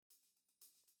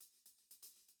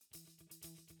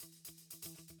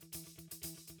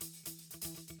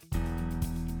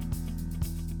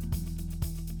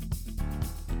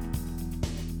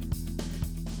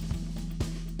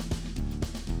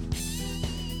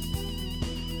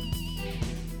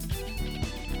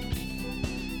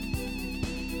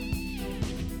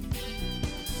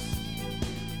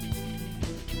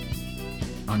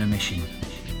on a mission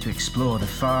to explore the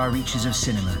far reaches of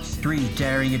cinema. 3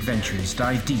 daring adventurers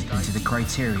dive deep into the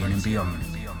Criterion and beyond.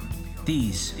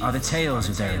 These are the tales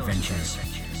of their adventures.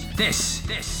 This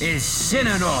is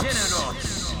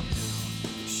Cinenauts!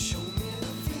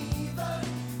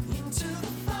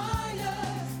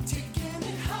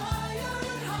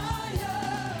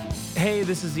 Hey,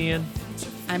 this is Ian.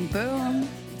 I'm Boom.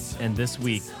 And this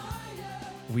week,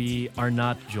 we are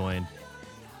not joined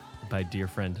by dear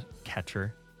friend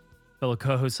Catcher, fellow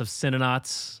co-host of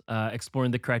Cinenauts,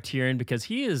 exploring the Criterion, because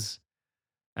he is,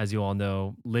 as you all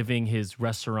know, living his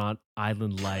restaurant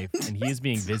island life, and he is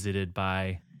being visited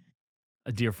by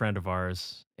a dear friend of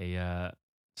ours, a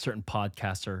certain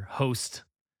podcaster, host,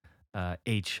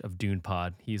 H of Dune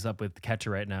Pod. He's up with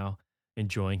Catcher right now,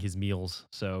 enjoying his meals.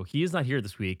 So he is not here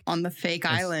this week. On the fake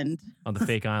island. On the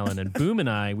fake island. And Boom and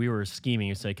I, we were scheming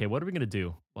and say, okay, what are we going to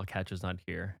do while Catcher's not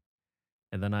here?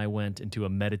 And then I went into a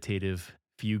meditative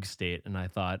fugue state and I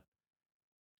thought,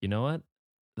 you know what?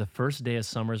 The first day of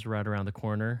summer's right around the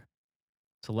corner.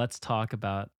 So let's talk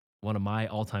about one of my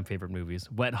all-time favorite movies,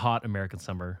 Wet Hot American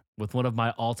Summer, with one of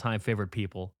my all-time favorite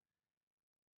people,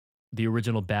 the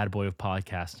original bad boy of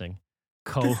podcasting,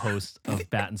 co-host of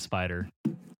Bat and Spider,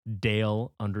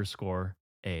 Dale_A.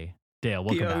 Dale,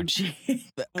 welcome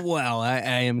back. Well, I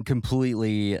am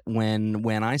completely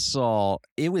when I saw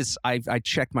it was I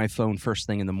checked my phone first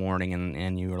thing in the morning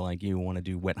and you were like, you want to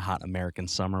do Wet Hot American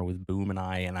Summer with Boom and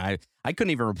I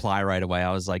couldn't even reply right away.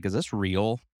 I was like, is this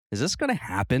real? Is this going to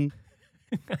happen?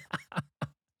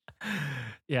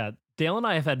 Yeah, Dale and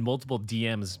I have had multiple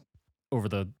DMs over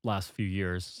the last few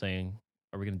years saying,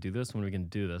 are we going to do this? When are we going to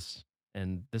do this?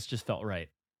 And this just felt right.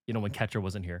 You know, when Catcher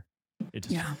wasn't here. It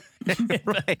just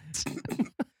right.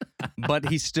 But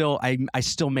he still, I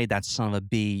still made that son of a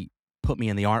bee put me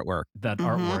in the artwork. That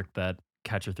artwork that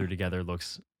Catcher threw together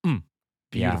looks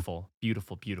beautiful,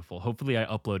 beautiful, beautiful. Hopefully I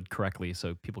upload correctly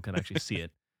so people can actually see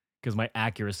it. Because my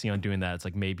accuracy on doing that, it's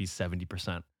like maybe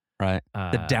 70%. Right.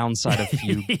 The downside of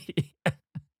fugue.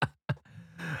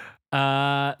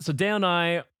 So Dale and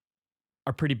I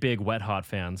are pretty big Wet Hot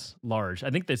fans, large. I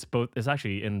think this both is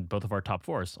actually in both of our top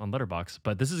 4s on Letterboxd,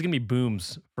 but this is going to be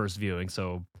Boom's first viewing.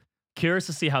 So curious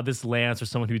to see how this lands for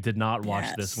someone who did not watch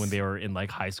this when they were in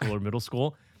like high school or middle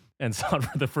school and saw it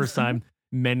for the first time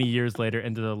many years later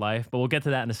into their life. But we'll get to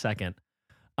that in a second.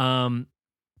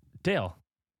 Dale,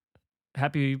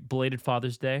 happy belated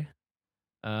Father's Day.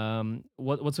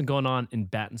 What's been going on in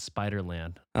Bat and Spider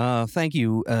land? Thank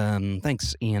you.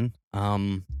 Thanks, Ian.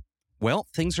 Well,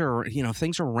 things are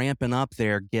ramping up.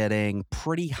 They're getting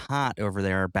pretty hot over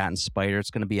there at Bat and Spider. It's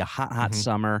going to be a hot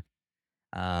summer.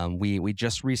 We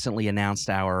just recently announced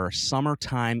our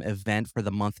summertime event for the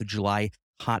month of July,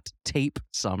 Hot Tape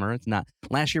Summer. It's not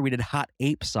last year we did Hot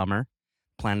Ape Summer,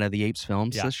 Planet of the Apes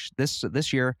films. Yeah.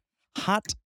 This year, Hot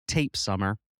Tape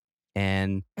Summer,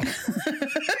 and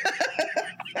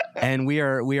and we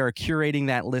are curating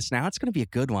that list now. It's going to be a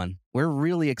good one. We're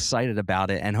really excited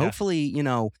about it, and hopefully,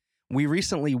 we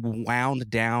recently wound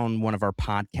down one of our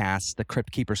podcasts, The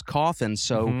Crypt Keeper's Coffin.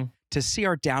 So to see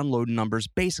our download numbers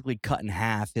basically cut in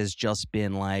half has just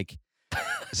been like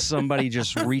somebody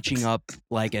just reaching up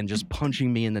and just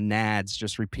punching me in the nads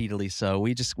just repeatedly. So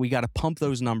we got to pump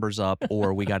those numbers up,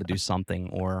 or we got to do something,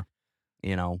 or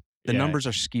the numbers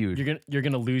are skewed. You're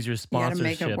gonna lose your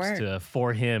sponsorships to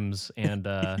 4 hymns and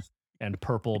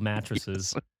purple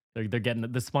mattresses. They're getting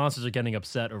the sponsors are getting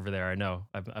upset over there. I know.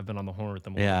 I've been on the horn with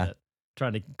them a little bit,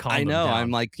 trying to calm them down.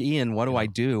 I'm like, Ian, what do I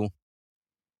do?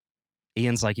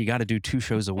 Ian's like, you got to do 2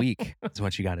 shows a week. That's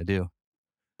what you got to do.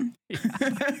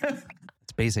 That's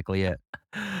basically it.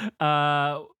 What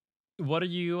are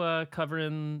you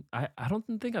covering? I don't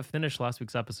think I finished last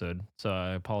week's episode, so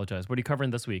I apologize. What are you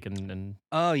covering this week? And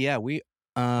oh yeah, we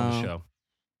on the show.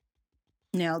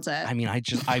 Nailed it. I mean,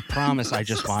 I promise I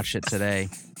just watched it today.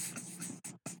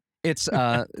 It's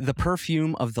The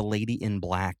Perfume of the Lady in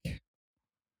Black,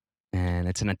 and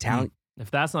it's an Italian.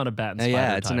 If that's not a Bat and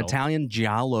Spider it's title. an Italian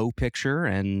giallo picture,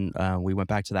 and we went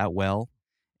back to that well,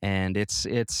 and it's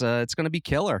going to be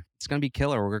killer. It's going to be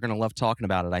killer. We're going to love talking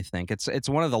about it. I think it's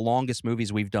one of the longest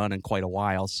movies we've done in quite a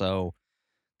while. So,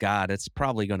 God, it's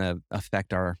probably going to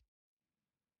affect our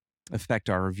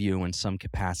review in some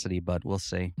capacity, but we'll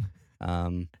see.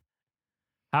 How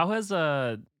has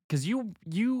because you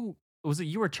was it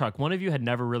you or Chuck? One of you had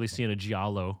never really seen a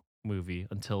giallo movie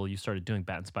until you started doing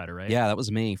Bat and Spider, right? Yeah, that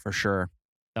was me for sure.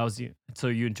 That was you. So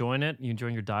you enjoying it? You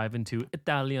enjoying your dive into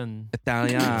Italian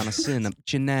cinema?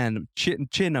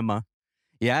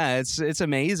 Yeah, it's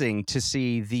amazing to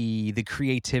see the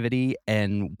creativity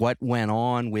and what went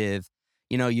on with,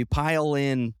 you pile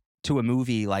in to a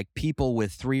movie like people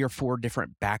with 3 or 4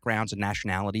 different backgrounds and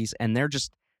nationalities, and they're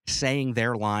just saying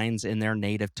their lines in their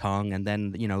native tongue, and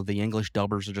then the English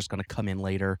dubbers are just going to come in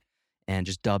later and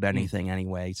just dub anything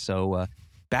anyway. So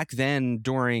back then,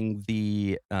 during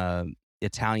the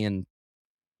Italian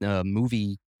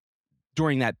movie,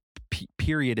 during that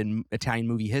period in Italian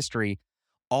movie history,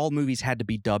 all movies had to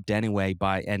be dubbed anyway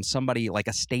and somebody like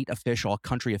a state official, a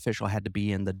country official, had to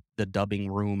be in the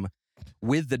dubbing room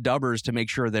with the dubbers to make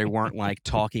sure they weren't like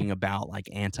talking about like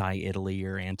anti-Italy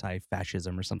or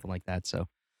anti-fascism or something like that. So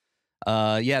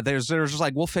there's just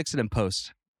like, we'll fix it in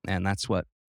post, and that's what.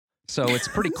 So it's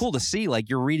pretty cool to see, like,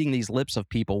 you're reading these lips of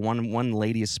people. One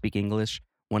lady is speaking English,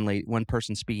 one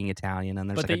person speaking Italian, and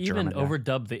there's but like they a German even guy.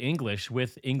 overdub the English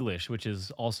with English, which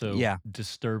is also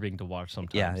disturbing to watch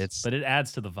sometimes. Yeah, but it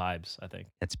adds to the vibes, I think.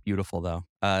 It's beautiful though.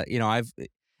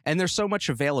 And there's so much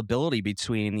availability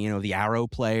between the Arrow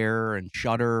Player and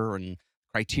Shudder and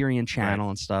Criterion Channel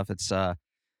and stuff. It's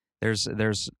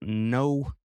there's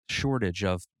no shortage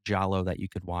of Giallo that you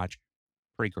could watch.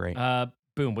 Pretty great.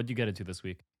 Boom, what'd you get into this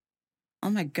week? Oh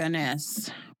my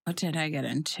goodness. What did I get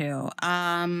into? Hold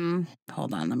on,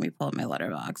 let me pull up my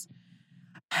letterbox.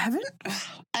 I haven't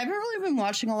really been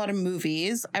watching a lot of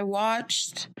movies. I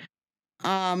watched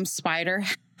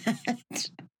Spiderhead.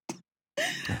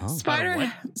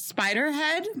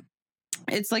 Spiderhead.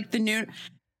 It's like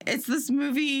it's this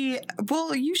movie.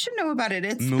 Well, you should know about it.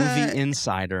 It's Movie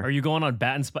Insider. Are you going on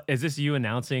Bat and Spider? Is this you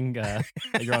announcing that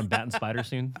you're on Bat and Spider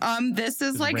soon? This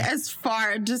is like as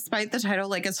far, despite the title,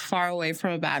 like as far away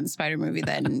from a Bat and Spider movie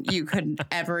than you could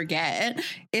ever get.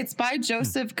 It's by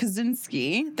Joseph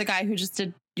Kosinski, the guy who just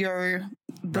did your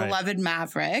beloved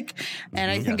Maverick,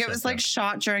 and I think it was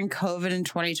shot during COVID in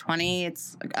 2020.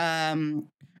 It's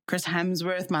Chris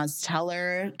Hemsworth, Miles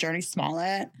Teller, Journey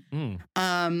Smollett.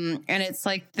 And it's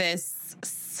like this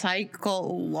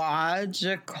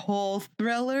psychological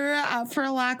thriller, for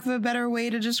lack of a better way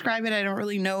to describe it. I don't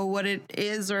really know what it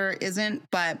is or isn't,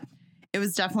 but it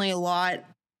was definitely a lot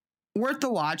worth the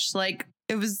watch. Like,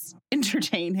 it was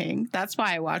entertaining. That's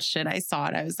why I watched it. I saw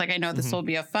it. I was like, I know this will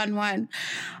be a fun one.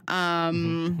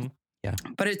 Yeah.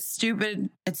 But it's stupid.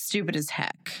 It's stupid as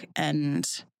heck. And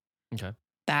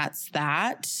that's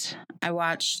that. I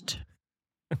watched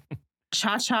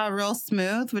Cha-Cha Real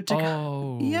Smooth with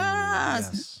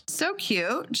yes. So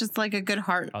cute. Just like a good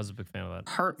heart. I was a big fan of that.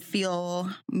 Heart feel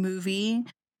movie.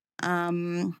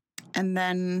 And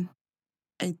then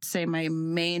I'd say my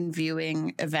main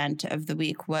viewing event of the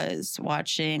week was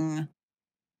watching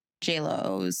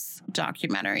J-Lo's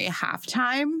documentary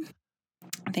Halftime.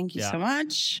 Thank you so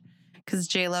much. Because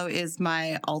J-Lo is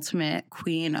my ultimate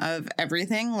queen of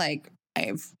everything. Like,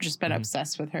 I've just been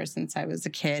obsessed with her since I was a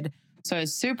kid. So I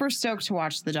was super stoked to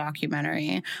watch the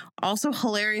documentary. Also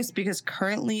hilarious because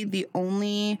currently the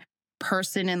only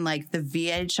person in like the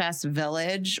VHS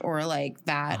village or like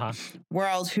that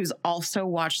world who's also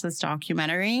watched this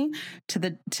documentary to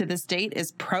this date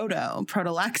is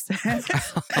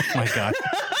Protolexis. Oh my God.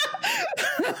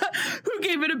 Who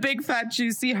gave it a big fat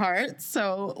juicy heart.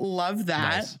 So love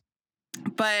that. Nice.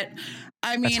 But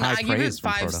I mean, I give it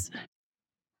 5.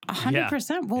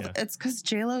 100%. Well, it's because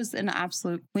J-Lo's an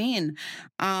absolute queen.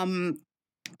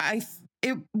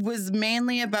 It was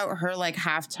mainly about her like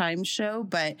halftime show,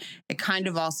 but it kind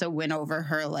of also went over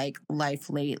her like life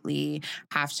lately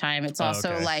halftime. It's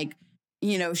also like,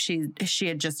 she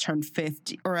had just turned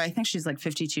 50, or I think she's like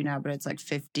 52 now, but it's like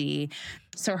 50.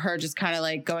 So her just kind of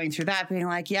like going through that, being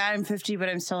like, yeah, I'm 50, but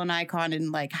I'm still an icon,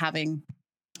 and like having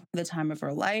the time of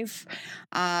her life.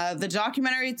 The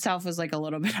documentary itself was like a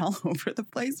little bit all over the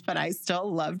place, but I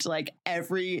still loved like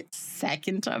every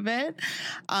second of it.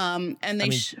 And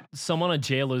they someone on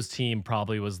JLo's team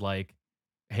probably was like,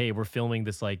 hey, we're filming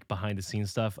this like behind the scenes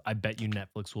stuff. I bet you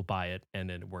Netflix will buy it. And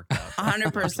then it worked out.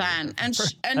 100%.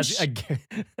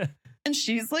 And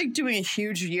she's like doing a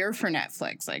huge year for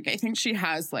Netflix. Like, I think she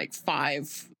has like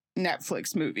 5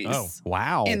 Netflix movies. Oh,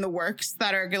 wow. In the works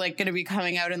that are like going to be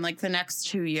coming out in like the next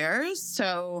 2 years.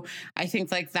 So I think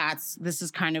like this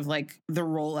is kind of like the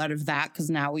rollout of that, because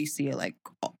now we see like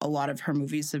a lot of her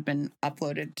movies have been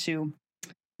uploaded to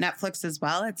Netflix as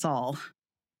well. It all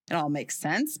makes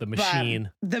sense. The machine.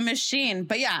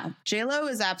 But yeah, J-Lo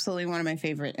is absolutely one of my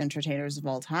favorite entertainers of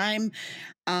all time.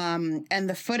 And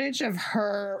the footage of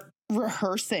her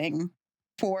rehearsing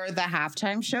for the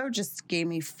halftime show just gave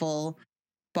me full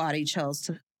body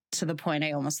chills to the point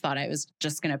I almost thought I was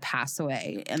just going to pass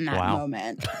away in that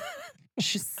moment.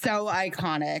 She's so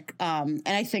iconic. And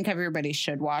I think everybody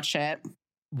should watch it.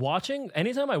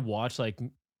 Anytime I watch like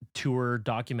tour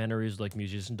documentaries, like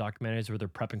musician documentaries where they're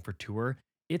prepping for tour,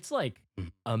 it's like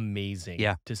amazing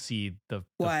Yeah. to see the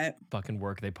What? fucking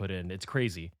work they put in. It's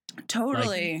crazy.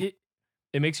 Totally. Like,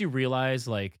 it makes you realize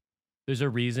like there's a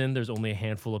reason there's only a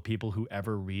handful of people who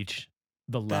ever reach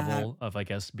the level of, I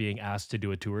guess, being asked to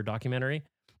do a tour documentary.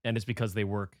 And it's because they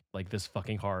work like this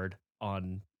fucking hard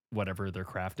on whatever their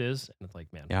craft is. And it's like,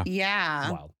 man, Yeah.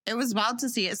 Yeah. wild. It was wild to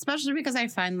see, especially because I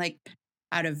find like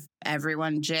out of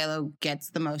everyone, JLo gets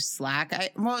the most slack.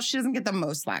 Well, she doesn't get the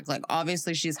most slack. Like,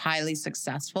 obviously, she's highly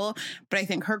successful, but I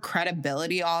think her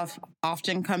credibility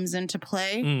often comes into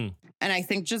play. Mm. And I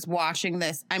think just watching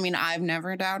this, I mean, I've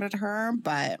never doubted her,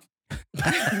 but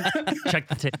check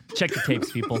the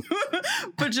tapes, people.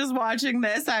 but just watching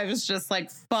this, I was just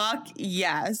like, fuck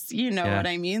yes. You know Yeah. what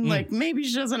I mean? Like, maybe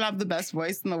she doesn't have the best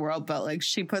voice in the world, but like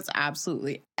she puts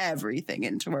absolutely everything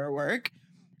into her work.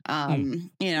 You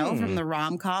know, from the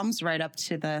rom-coms right up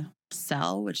to the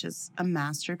Cell, which is a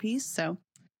masterpiece. So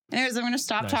anyways, I'm going to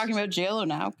stop Nice. talking about JLo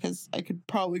now because I could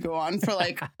probably go on for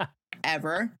like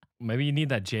ever. Maybe you need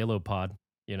that J-Lo pod,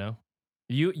 you know?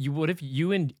 You what if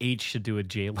you and H should do a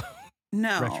J-Lo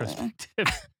No. retrospective?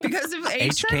 Because if H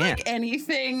H said can't. like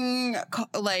anything,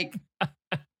 like,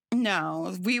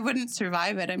 no, we wouldn't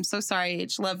survive it. I'm so sorry,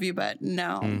 H. Love you, but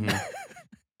no. Mhm.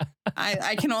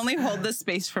 I can only hold this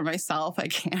space for myself. I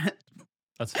can't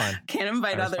That's fine.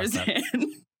 invite I respect others that.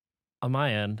 in. On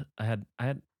my end, I had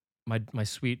my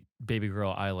sweet baby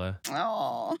girl Isla.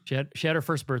 Oh, She had her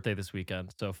first birthday this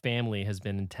weekend, so family has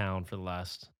been in town for the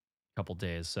last couple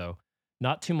days. So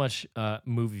not too much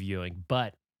movie viewing,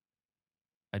 but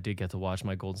I did get to watch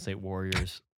my Golden State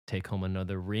Warriors take home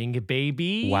another ring,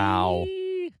 baby. Wow.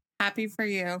 happy for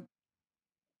you.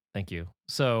 Thank you.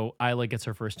 So Isla gets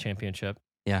her first championship.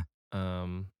 Yeah.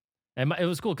 And it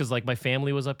was cool because like my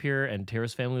family was up here and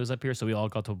Tara's family was up here, so we all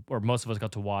got to, or most of us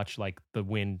got to watch like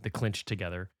the clinch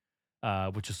together,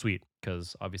 which is sweet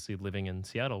because obviously living in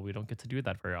Seattle, we don't get to do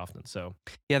that very often. So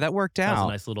Yeah, that worked that was a out.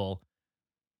 nice little,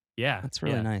 yeah, That's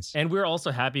really yeah. nice. And we were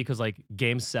also happy because like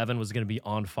Game 7 was going to be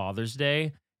on Father's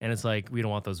Day, and it's like we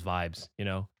don't want those vibes, you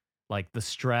know, like the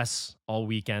stress all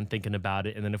weekend thinking about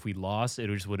it, and then if we lost, it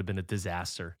just would have been a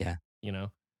disaster. Yeah. You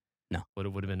know, No. would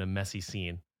have been a messy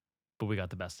scene. But we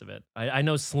got the best of it. I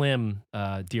know Slim,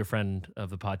 dear friend of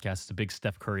the podcast, is a big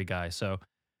Steph Curry guy. So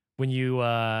when you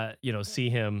see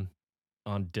him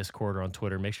on Discord or on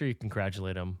Twitter, make sure you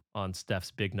congratulate him on Steph's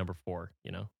big number 4.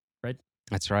 You know, right?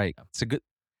 That's right. Yeah. It's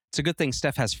a good thing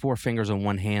Steph has 4 fingers on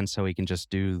one hand, so he can just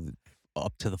do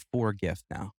up to the 4 gift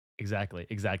now. Exactly.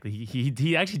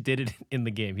 He actually did it in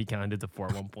the game. He counted to 4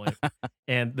 at one point,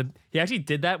 and he actually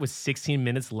did that with 16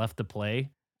 minutes left to play.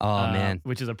 Oh man,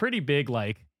 which is a pretty big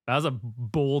like. That was a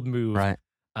bold move. right?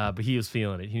 But he was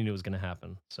feeling it. He knew it was going to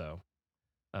happen. So,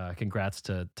 congrats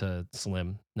to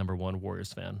Slim, number 1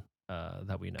 Warriors fan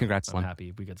that we know. Congrats, I'm Slim.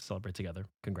 happy we get to celebrate together.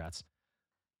 Congrats.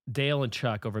 Dale and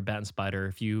Chuck over at Bat and Spider,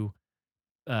 if you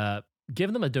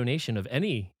give them a donation of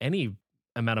any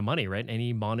amount of money, right?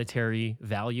 Any monetary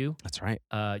value, That's right.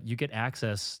 you get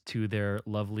access to their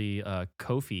lovely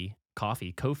Ko-fi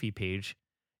page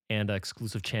and an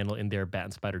exclusive channel in their Bat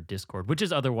and Spider Discord, which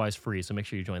is otherwise free. So make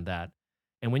sure you join that.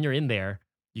 And when you're in there,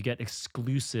 you get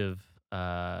exclusive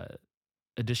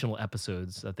additional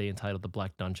episodes that they entitled The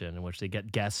Black Dungeon, in which they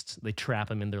get guests, they trap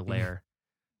them in their lair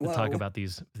and talk Whoa. about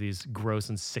these gross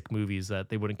and sick movies that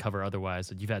they wouldn't cover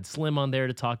otherwise. You've had Slim on there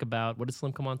to talk about. What did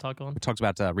Slim come on talk on? We talked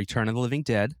about Return of the Living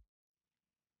Dead.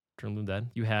 Turn them dead.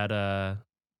 You had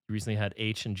you recently had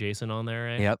H and Jason on there,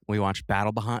 right? Yep, we watched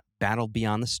Battle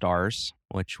Beyond the Stars,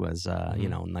 which was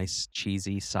Mhm. nice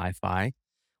cheesy sci-fi.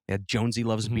 We had Jonesy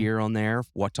Loves Mhm. Beer on there,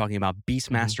 talking about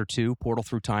Beastmaster 2, Portal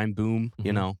Through Time, boom.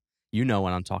 Mhm. You know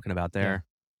what I'm talking about there.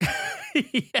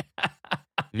 Yeah.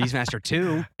 Beastmaster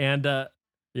 2. And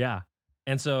yeah.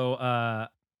 And so I'm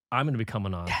going to be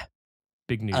coming on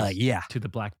big news Yeah. to the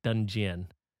Black Dungeon.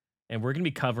 And we're going to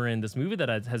be covering this movie that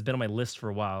has been on my list for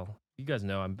a while. You guys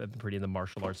know I've been pretty into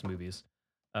martial arts movies.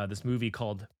 This movie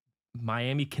called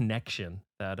Miami Connection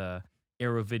that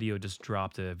Arrow Video just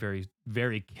dropped a very,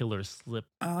 very killer slip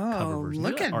cover Oh, version.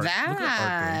 look at Look at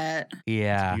that. It's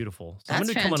Yeah. beautiful. So I'm That's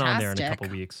going to be coming on there in a fantastic.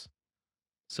 couple weeks.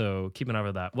 So keep an eye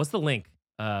for that. What's the link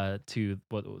to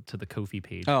the Ko-fi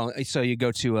page? Oh, so you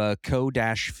go to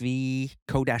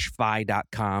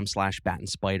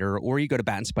ko-fi.com/batandspider, or you go to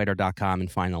batandspider.com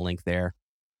and find the link there.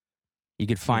 You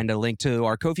could find a link to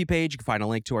our Ko-fi page. You can find a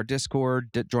link to our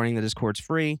Discord. Joining the Discord's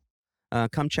free.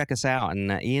 Come check us out.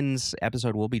 And Ian's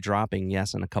episode will be dropping,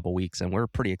 yes, in a couple weeks, and we're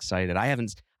pretty excited. I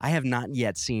have not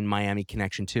yet seen Miami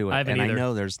Connection 2, I haven't and either. I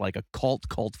know there's like a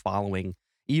cult following,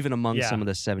 even among Yeah. some of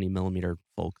the 70mm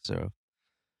folks. So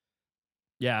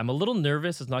Yeah, I'm a little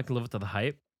nervous. It's not going to live up to the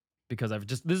hype because I've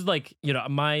just, this is like,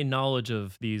 my knowledge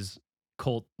of these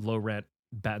cult low rent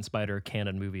Bat and Spider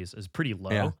canon movies is pretty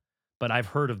low, Yeah. but I've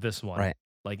heard of this one. Right.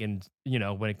 Like when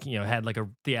it, had like a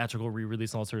theatrical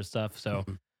re-release and all sort of stuff. So,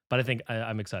 Mhm. but I think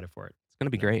I'm excited for it. It's gonna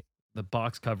be great. The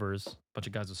box covers a bunch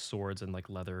of guys with swords and like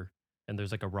leather, and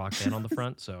there's like a rock band on the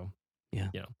front. So, Yeah,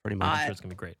 you know, pretty I'm much. sure it's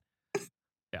gonna be great.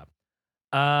 Yeah.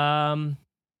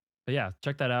 But yeah,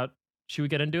 check that out. Should we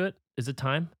get into it? Is it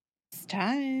time? It's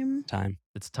time. Time.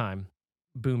 It's time.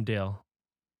 Boomdale,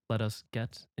 let us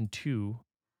get into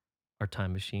our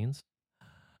time machines.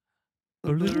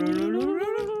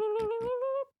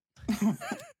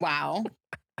 Wow.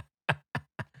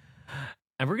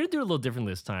 And we're going to do it a little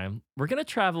differently this time. We're going to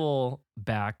travel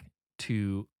back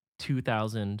to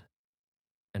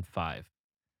 2005,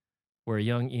 where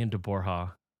young Ian de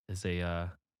Borja is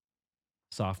a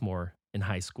sophomore in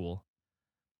high school.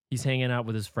 He's hanging out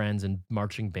with his friends in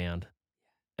marching band.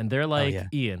 And they're like, yeah.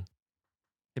 Ian,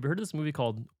 have you heard of this movie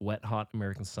called Wet Hot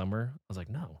American Summer? I was like,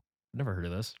 no, I've never heard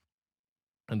of this.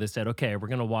 And they said, okay, we're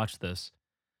going to watch this.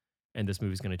 And this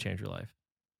movie's going to change your life.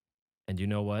 And you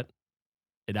know what?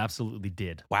 It absolutely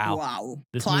did. Wow. Wow.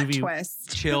 This Plot movie-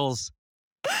 twist. Chills.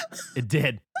 It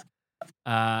did.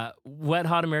 Wet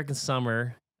Hot American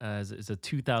Summer is a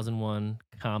 2001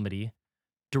 comedy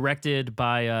directed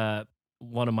by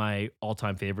one of my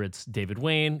all-time favorites, David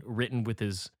Wayne, written with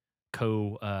his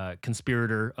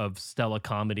co-conspirator of Stella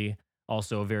Comedy,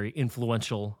 also a very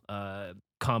influential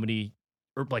comedy,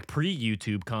 or like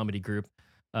pre-YouTube comedy group,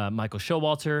 Michael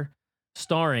Showalter,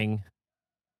 starring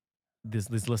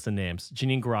this list of names: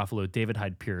 Janine Garofalo, David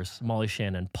Hyde Pierce, Molly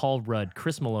Shannon, Paul Rudd,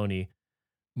 Chris Maloney,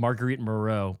 Marguerite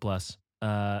Moreau, bless,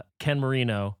 Ken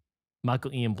Marino,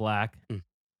 Michael Ian Black,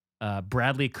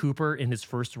 Bradley Cooper in his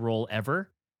first role ever,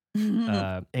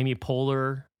 Amy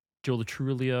Poehler, Joe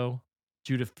Trulio,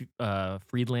 Judith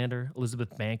Friedlander,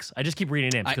 Elizabeth Banks. I just keep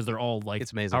reading names because they're all like,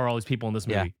 It's amazing. how are all these people in this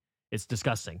movie? Yeah. It's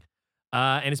disgusting.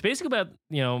 And it's basically about,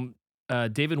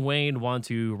 David Wayne wanted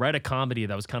to write a comedy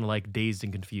that was kind of like Dazed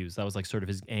and Confused. That was like sort of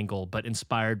his angle, but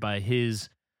inspired by his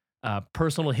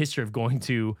personal history of going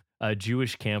to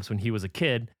Jewish camps when he was a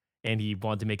kid. And he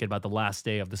wanted to make it about the last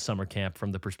day of the summer camp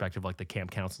from the perspective of like the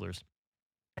camp counselors.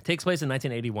 It takes place in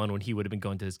 1981 when he would have been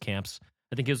going to his camps.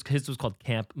 I think his was called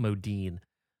Camp Modine.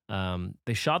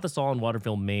 They shot this all in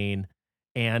Waterville, Maine.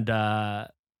 And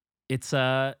it's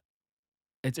hard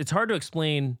to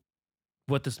explain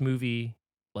what this movie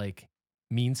like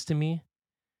means to me,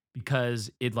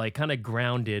 because it like kind of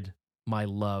grounded my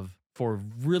love for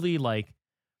really like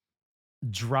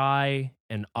dry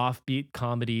and offbeat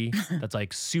comedy that's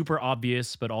like super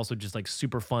obvious but also just like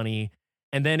super funny.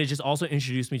 And then it just also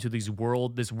introduced me to this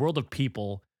world of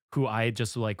people who I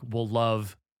just like will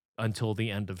love until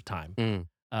the end of time.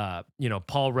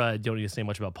 Paul Rudd, don't need to say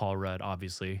much about Paul Rudd,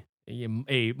 obviously.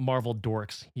 A Marvel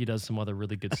dorks. He does some other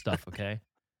really good stuff, okay?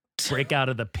 Break out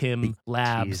of the PIM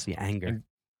labs. Jeez, the anger.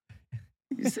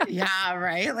 Yeah,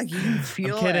 right? Like you can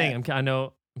feel I'm kidding. it. I'm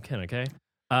kidding, okay?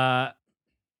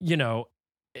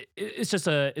 It's just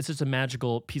a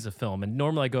magical piece of film. And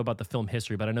normally I go about the film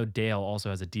history, but I know Dale also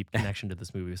has a deep connection to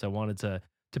this movie. So I wanted to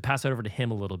pass it over to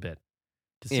him a little bit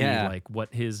to see like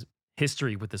what his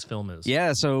history with this film is.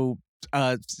 Yeah, so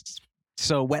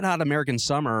Wet Hot American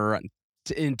Summer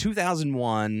in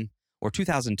 2001 or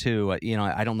 2002,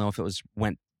 I don't know if it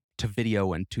went to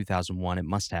video in 2001. It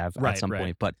must have at some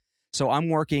point. But so I'm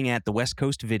working at the West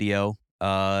Coast Video.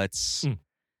 I'm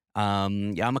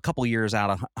a couple years out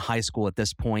of high school at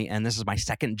this point, and this is my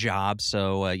second job.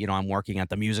 So, I'm working at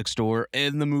the music store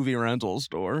and the movie rental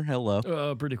store.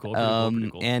 Hello. Pretty cool.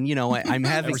 And, I'm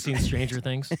having... Ever seen Stranger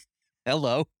Things?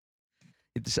 Hello.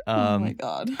 It's, oh my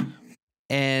God.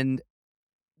 And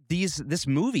this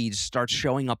movie just starts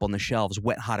showing up on the shelves,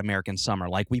 Wet Hot American Summer.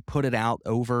 Like, we put it out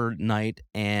overnight,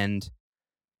 and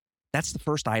that's the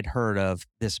first I'd heard of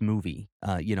this movie.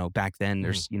 Back then,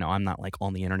 there's, I'm not like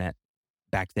on the internet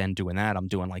back then doing that. I'm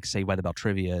doing like Saved by the Bell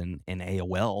trivia and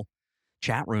AOL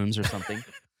chat rooms or something.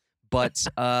 But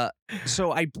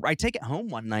so I take it home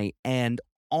one night, and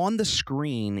on the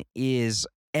screen is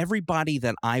everybody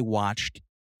that I watched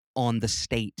on The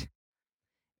State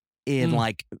in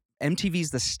like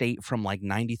MTV's The State from like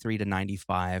 93 to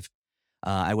 95.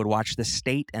 I would watch The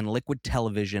State and Liquid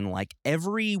Television. Like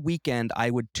every weekend I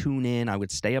would tune in. I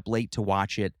would stay up late to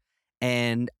watch it.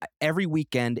 And every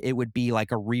weekend it would be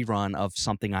like a rerun of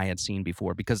something I had seen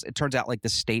before, because it turns out like The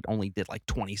State only did like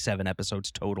 27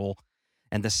 episodes total.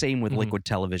 And the same with Liquid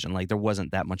Television. Like there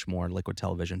wasn't that much more in Liquid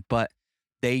Television, but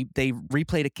they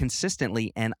replayed it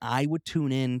consistently, and I would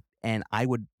tune in and I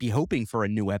would be hoping for a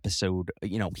new episode.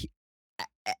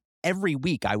 Every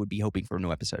week I would be hoping for a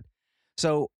new episode.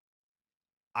 So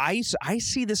I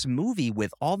see this movie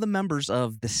with all the members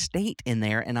of the state in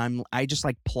there, and I just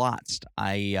like plotzed.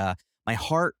 My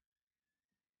heart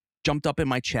jumped up in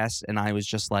my chest, and I was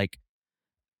just like,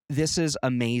 this is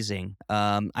amazing.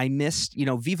 I missed,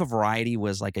 Viva Variety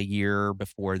was like a year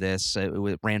before this.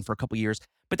 It ran for a couple years,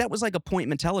 but that was like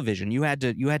appointment television. You had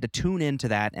to tune into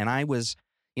that, and I was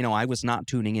not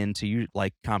tuning into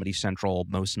like Comedy Central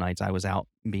most nights. I was out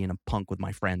being a punk with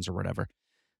my friends or whatever.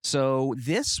 So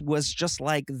this was just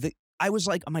like I was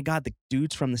like, oh my God, the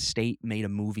dudes from the state made a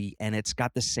movie, and it's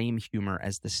got the same humor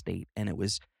as the state, and it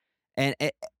was, and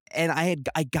I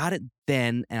got it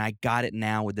then, and I got it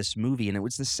now with this movie, and it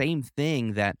was the same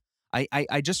thing that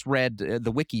I just read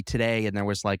the wiki today, and there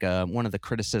was like one of the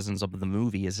criticisms of the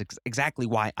movie is exactly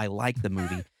why I like the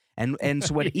movie, and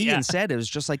so what Ian said, it was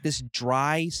just like this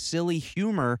dry, silly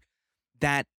humor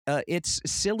that it's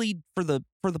silly for the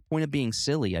point of being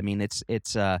silly. I mean, it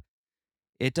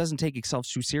doesn't take itself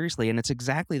too seriously, and it's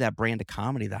exactly that brand of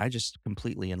comedy that I just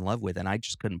completely in love with, and I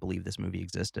just couldn't believe this movie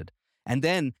existed. And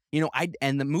then,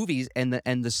 and the movies and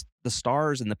the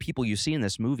stars and the people you see in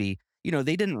this movie,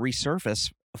 they didn't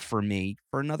resurface for me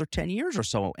for another 10 years or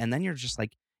so. And then you're just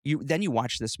like, you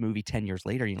watch this movie 10 years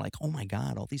later, and you're like, oh my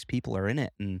God, all these people are in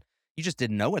it, and you just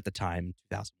didn't know at the time,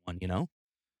 2001.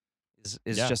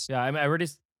 Is just I already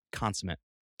consummate.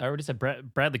 I already said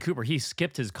Bradley Cooper. He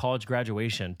skipped his college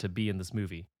graduation to be in this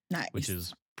movie, Nice. which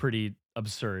is pretty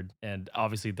absurd and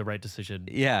obviously the right decision.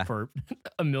 Yeah. For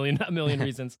a million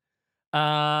reasons. Before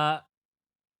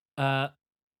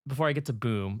I get to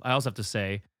Boom, I also have to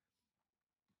say,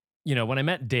 when I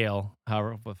met Dale,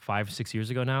 5-6 years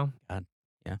ago now, God,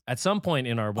 yeah. At some point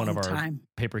in one of our Time.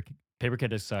 paper kid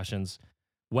discussions,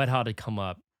 Wet Hot had come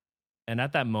up, and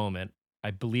at that moment, I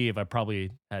believe I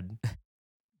probably had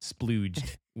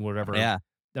splooged whatever at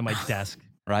my desk,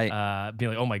 right?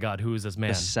 Being like, oh my God, who is this man?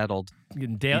 Just settled.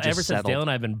 Dale, ever since Dale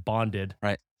and I have been bonded,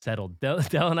 right? Settled. Dale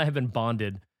and I have been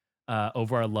bonded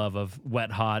over our love of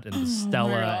Wet Hot and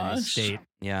Stella and the state.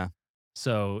 Yeah.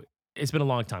 So it's been a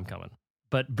long time coming.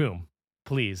 But Boom,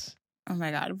 please. Oh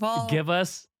my God. Well, give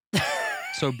us.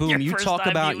 So Boom, you talk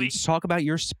about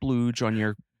your splooge on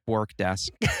your work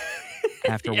desk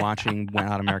after watching Wet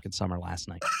Hot American Summer last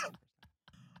night.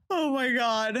 Oh my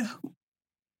God.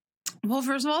 Well,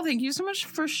 first of all, thank you so much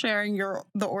for sharing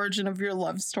the origin of your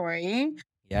love story.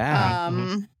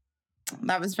 Yeah.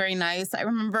 That was very nice. I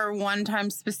remember one time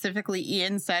specifically,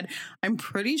 Ian said, I'm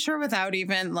pretty sure without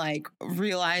even like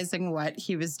realizing what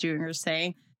he was doing or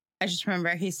saying, I just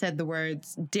remember he said the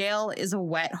words, Dale is a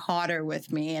wet hotter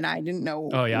with me. And I didn't know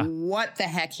what the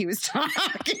heck he was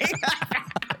talking about.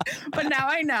 But now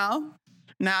I know.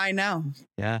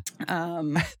 Yeah.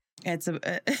 It's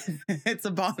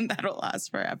a bond that'll last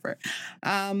forever.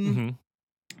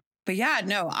 But yeah,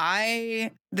 no,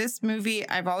 this movie,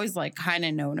 I've always like kind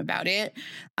of known about it.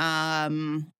 A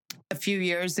few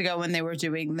years ago when they were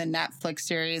doing the Netflix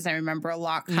series, I remember a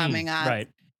lot coming up. Right.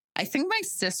 I think my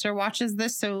sister watches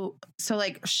this. So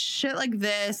like shit like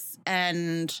this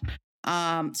and,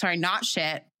 sorry, not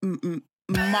shit.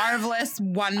 Marvelous,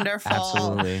 wonderful.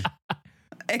 Absolutely.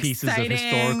 Pieces of exciting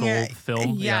historical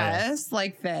film. Yes,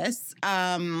 like this.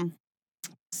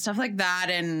 Stuff like that.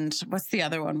 And what's the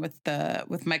other one with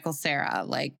Michael Cera?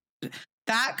 Like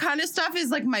that kind of stuff is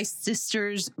like my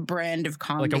sister's brand of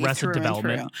comedy. Like Arrested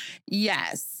Development.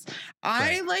 Yes.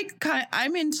 Right.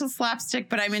 I'm into slapstick,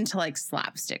 but I'm into like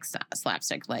slapstick stuff.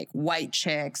 Slapstick, like white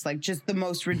chicks, like just the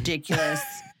most ridiculous,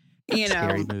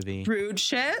 Scary movie. rude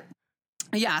shit.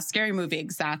 Yeah, Scary Movie,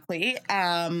 exactly.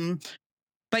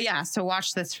 But yeah, so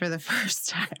watch this for the first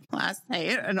time last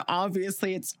night, and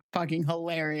obviously it's fucking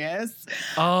hilarious.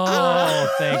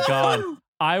 Oh, thank God.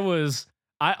 I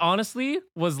honestly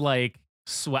was like,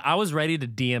 I was ready to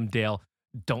DM Dale.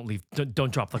 Don't leave.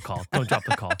 Don't drop the call. Don't drop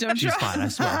the call. She's fine, I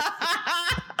swear.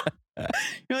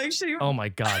 You're like, oh my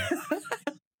God.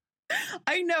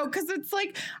 I know, because it's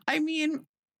like, I mean,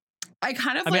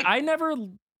 I never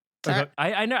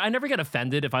get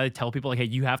offended if I tell people like, hey,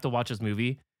 you have to watch this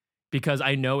movie. Because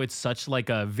I know it's such like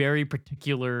a very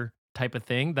particular type of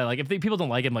thing that like if people don't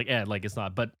like it, I'm like, like it's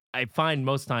not. But I find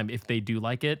most time if they do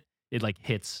like it, it like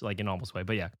hits like in almost way.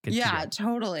 But yeah. Yeah,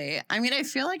 totally. I mean, I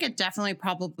feel like it definitely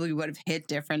probably would have hit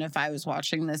different if I was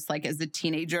watching this like as a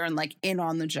teenager and like in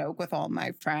on the joke with all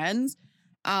my friends.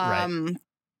 Right.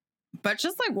 But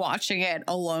just like watching it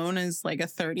alone as like a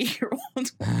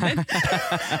 30-year-old woman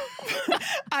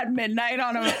at midnight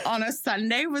on a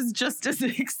Sunday was just as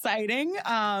exciting.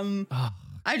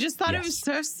 I just thought it was Yes.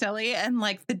 so silly, and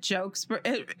like the jokes were,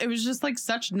 it was just like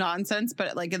such nonsense,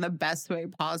 but like in the best way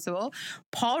possible.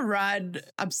 Paul Rudd,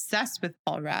 obsessed with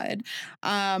Paul Rudd.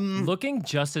 Looking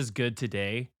just as good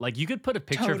today. Like you could put a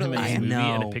picture of him in Totally. this I movie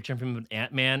and a know. picture of him in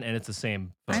Ant-Man, and it's the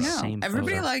same I photo. know Same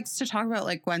everybody photo. likes to talk about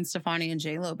like Gwen Stefani and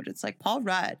J-Lo, but it's like Paul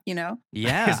Rudd, you know?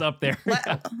 Yeah. Is up there.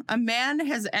 A man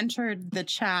has entered the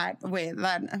chat. Wait,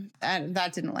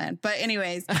 that didn't land. But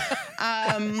anyways,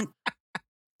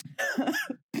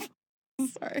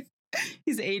 sorry,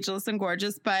 he's ageless and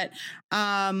gorgeous. But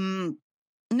no,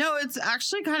 it's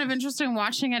actually kind of interesting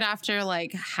watching it after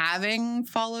like having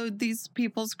followed these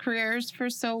people's careers for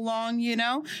so long, you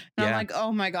know? And I'm Yeah. like,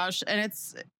 oh my gosh. And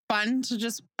it's fun to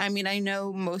just, I mean, I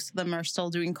know most of them are still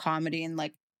doing comedy and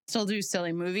like still do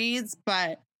silly movies,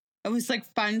 but it was like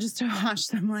fun just to watch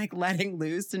them like letting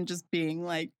loose and just being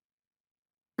like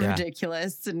Yeah.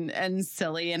 ridiculous and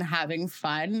silly and having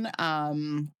fun.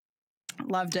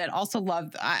 Loved it. Also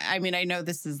loved, I mean, I know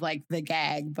this is like the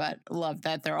gag, but love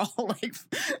that they're all like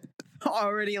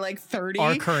already like 30.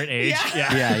 Our current age.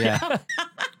 Yeah. Yeah.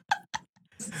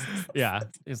 Yeah.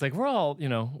 It's like we're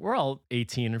all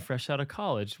 18 and fresh out of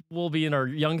college. We'll be in our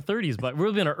young 30s, but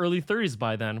we'll be in our early 30s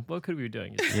by then. What could we be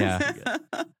doing? Yeah.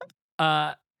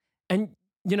 And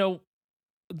you know,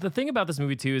 the thing about this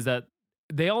movie too is that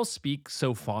they all speak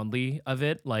so fondly of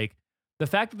it. Like the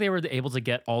fact that they were able to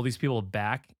get all these people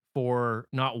back for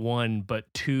not one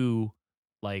but two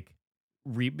like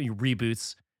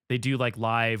reboots. They do like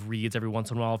live reads every once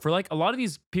in a while. For like a lot of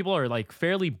these people are like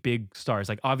fairly big stars.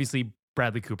 Like obviously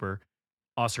Bradley Cooper,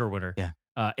 Oscar winner. Yeah.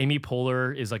 Amy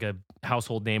Poehler is like a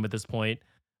household name at this point.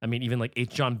 I mean, even like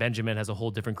H. John Benjamin has a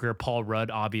whole different career. Paul Rudd,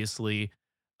 obviously.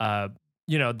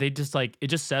 You know, they just like, it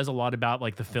just says a lot about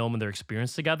like the film and their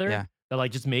experience together. Yeah. That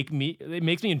like just it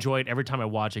makes me enjoy it every time I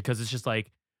watch it, because it's just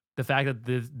like the fact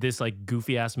that this like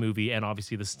goofy ass movie, and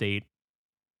obviously The State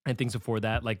and things before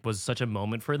that, like was such a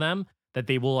moment for them that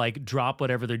they will like drop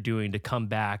whatever they're doing to come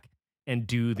back and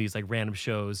do these like random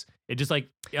shows. It just like,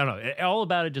 I don't know, all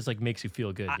about it just like makes you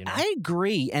feel good, you know? I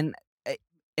agree. And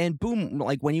boom,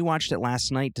 like when you watched it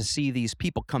last night, to see these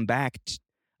people come back,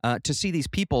 to see these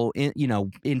people in, you know,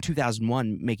 in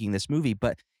 2001 making this movie,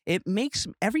 but it makes,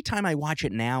 every time I watch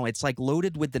it now, it's like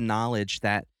loaded with the knowledge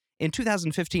that in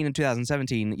 2015 and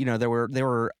 2017, you know, there were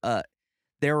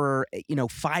you know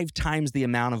 5 times the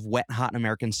amount of Wet Hot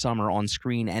American Summer on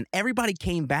screen, and everybody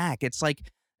came back. It's like,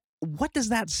 what does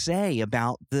that say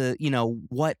about the, you know,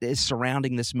 what is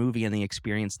surrounding this movie and the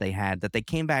experience they had, that they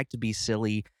came back to be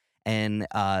silly and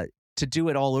to do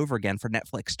it all over again for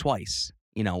Netflix twice?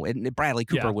 You know, and Bradley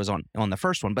Cooper was on the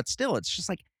first one, but still, it's just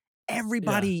like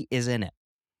everybody is in it.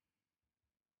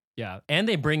 Yeah. And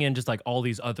they bring in just like all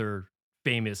these other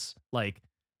famous, like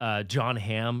John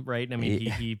Hamm, right? I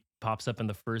mean, he pops up in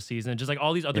the first season, just like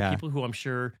all these other people who I'm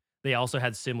sure they also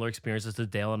had similar experiences to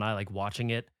Dale and I, like watching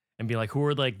it and be like, who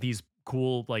are like these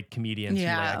cool like comedians who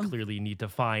like, I clearly need to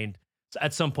find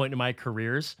at some point in my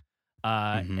careers.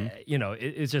 You know,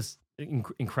 it's just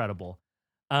incredible.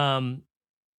 We'll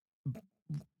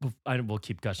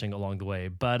keep gushing along the way,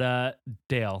 but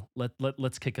Dale,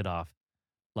 let's kick it off.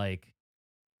 Like,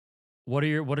 what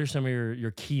are some of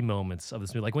your key moments of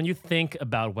this movie? Like when you think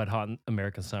about Wet Hot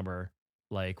American Summer,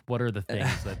 like what are the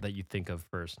things that you think of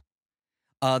first?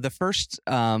 The first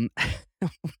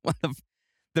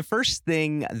the first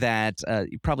thing that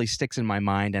probably sticks in my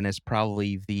mind, and is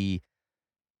probably the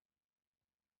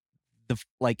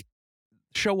like,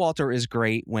 Showalter is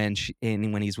great when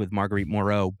he's with Marguerite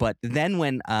Moreau, but then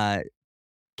when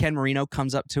Ken Marino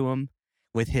comes up to him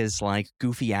with his like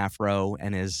goofy afro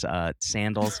and his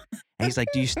sandals, and he's like,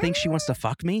 "Do you think she wants to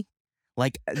fuck me?"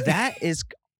 Like, that is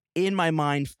in my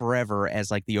mind forever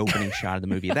as like the opening shot of the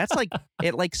movie. That's like,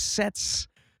 it sets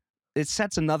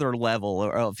another level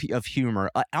of humor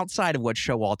outside of what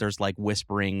Showalter's like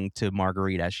whispering to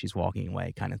Marguerite as she's walking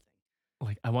away, kind of thing.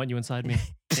 Like, I want you inside me.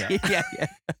 Yeah.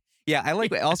 Yeah, I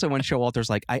like also when Showalter's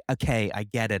like, I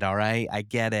get it, all right? I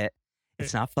get it.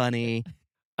 It's not funny.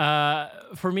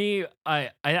 For me,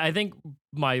 I think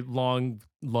my long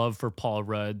love for Paul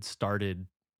Rudd started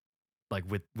like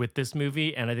with this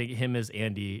movie, and I think him as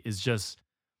Andy is just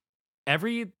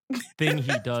everything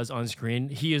he does on screen,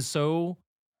 he is so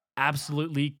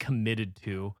absolutely committed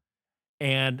to.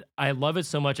 And I love it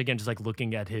so much, again, just like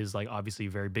looking at his like obviously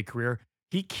very big career.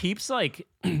 He keeps like,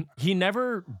 he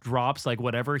never drops like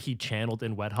whatever he channeled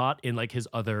in Wet Hot in like his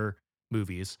other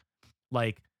movies.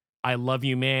 Like I Love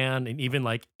You Man, and even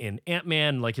like in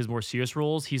Ant-Man, like his more serious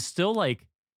roles, he's still like,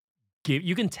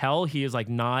 you can tell he is like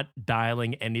not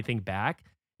dialing anything back,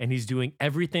 and he's doing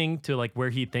everything to like where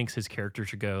he thinks his character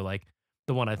should go. Like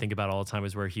the one I think about all the time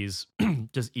is where he's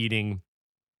just eating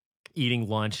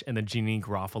lunch, and then Jeanine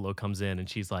Garofalo comes in and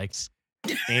she's like,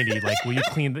 Andy, like, will you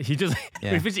clean he just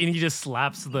Yeah. and he just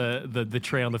slaps the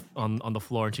tray on the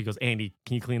floor, and she goes, Andy,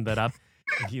 can you clean that up?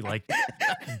 And he like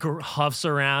huffs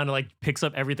around and like picks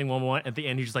up everything one by one. At the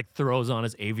end, he just like throws on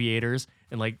his aviators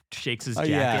and like shakes his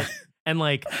jacket. Yeah. And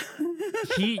like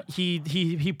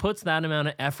he puts that amount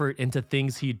of effort into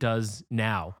things he does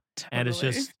now. And it's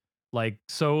Totally. just like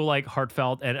so like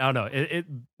heartfelt. And I don't know, it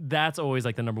that's always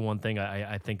like the number one thing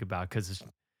I think about, because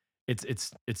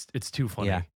it's too funny.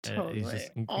 Yeah. He's Totally.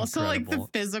 just Also, like the incredible.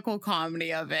 physical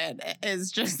comedy of it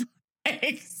is just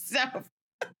like so.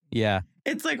 Yeah.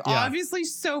 It's like Yeah. obviously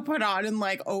so put on and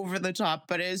like over the top,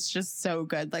 but it's just so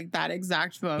good. Like that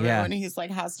exact moment Yeah. when he's like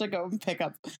has to go and pick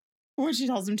up when she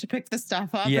tells him to pick the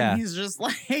stuff up, Yeah. and he's just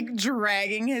like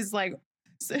dragging himself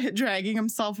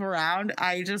around.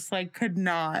 I just like could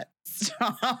not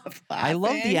stop laughing. I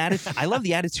love the attitude. I love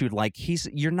the attitude. Like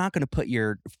you're not going to put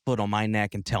your foot on my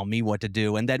neck and tell me what to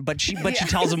do. And then, but she Yeah.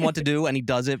 tells him what to do, and he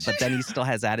does it. But then he still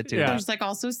has attitude. Yeah. There's like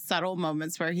also subtle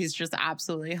moments where he's just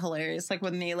absolutely hilarious. Like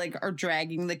when they like are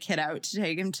dragging the kid out to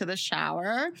take him to the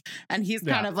shower, and he's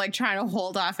kind of like trying to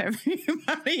hold off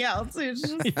everybody else. It's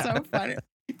just so funny.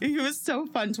 He was so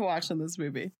fun to watch in this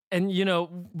movie. And you know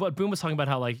what Boom was talking about,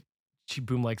 how like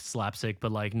Boom likes slapstick,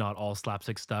 but like not all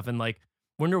slapstick stuff. And like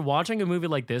when you're watching a movie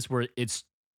like this where it's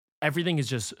everything is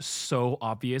just so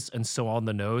obvious and so on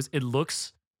the nose, it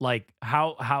looks like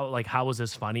how was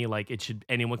this funny? Like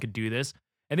anyone could do this.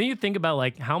 And then you think about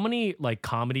like how many like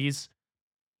comedies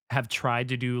have tried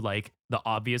to do like the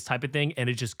obvious type of thing, and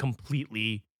it just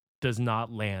completely does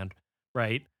not land,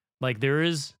 right? Like there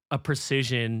is a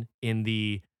precision in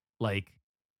the like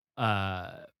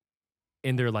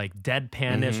in their like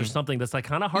deadpanness or something that's like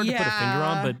kind of hard to put a finger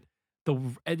on, Yeah.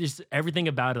 but just everything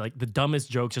about it, like the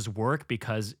dumbest jokes just work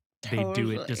because they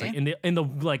do it just like in the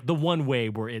like the one way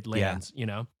where it lands, you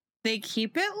know? They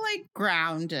keep it like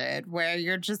grounded where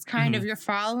you're just kind of you're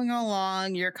following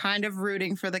along, you're kind of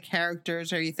rooting for the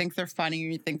characters, or you think they're funny or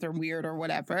you think they're weird or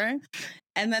whatever.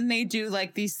 And then they do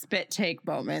like these spit take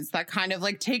moments that kind of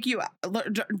like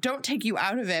don't take you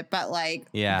out of it, but like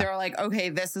they're like, okay,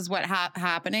 this is what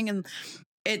happening, and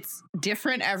it's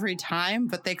different every time,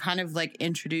 but they kind of like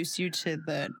introduce you to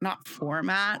the not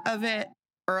format of it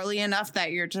early enough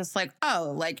that you're just like,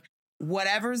 oh, like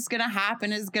whatever's gonna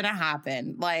happen is gonna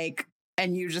happen, like,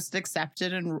 and you just accept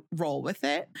it and roll with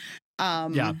it.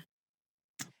 And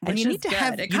you need to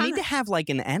have like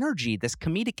an energy, this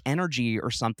comedic energy or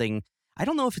something. I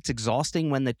don't know if it's exhausting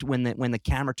when the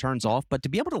camera turns off, but to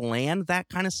be able to land that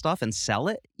kind of stuff and sell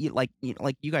it, like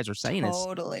you guys are saying,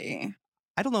 totally.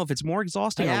 I don't know if it's more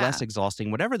exhausting or less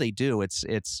exhausting. Whatever they do, it's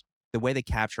the way they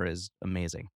capture it is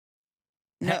amazing.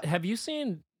 No. Have you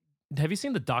seen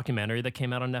the documentary that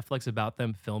came out on Netflix about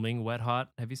them filming Wet Hot?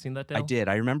 Have you seen that, Dale? I did.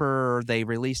 I remember they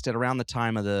released it around the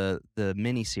time of the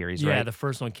miniseries, right? Yeah, the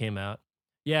first one came out.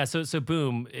 Yeah, so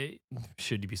Boom,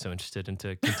 should you be so interested in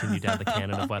to continue down the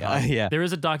canon of Wet Hot? Yeah. There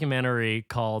is a documentary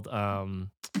called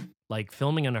like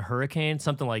Filming in a Hurricane,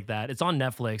 something like that. It's on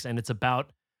Netflix, and it's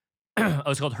about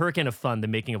it's called Hurricane of Fun, the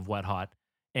making of Wet Hot.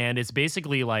 And it's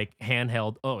basically like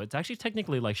handheld. Oh, it's actually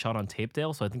technically like shot on tape,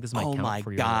 Dale, so I think this might count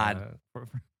for your...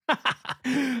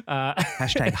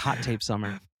 Hashtag hot tape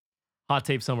summer. Hot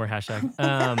tape summer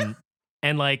hashtag.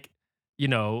 And like, you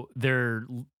know,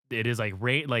 it is like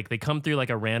rain, like they come through like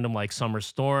a random like summer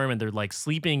storm, and they're like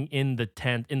sleeping in the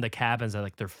tent in the cabins that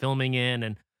like they're filming in,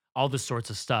 and all this sorts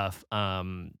of stuff.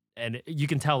 And you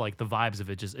can tell like the vibes of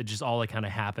it just all like kind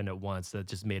of happened at once, that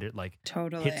just made it like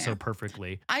Totally hit so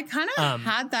perfectly. I kind of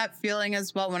had that feeling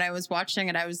as well when I was watching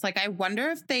it. I was like, I wonder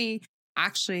if they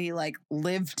actually like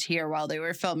lived here while they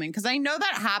were filming, because I know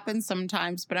that happens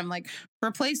sometimes, but I'm like, for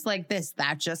a place like this,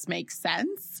 that just makes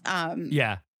sense.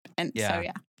 Yeah. And so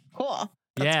cool.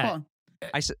 That's cool.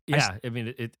 I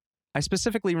mean, I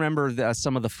specifically remember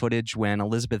some of the footage when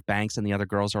Elizabeth Banks and the other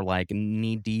girls are like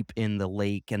knee deep in the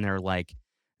lake, and they're like,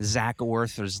 Zach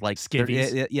Orth is like,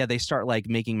 they start like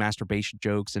making masturbation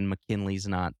jokes, and McKinley's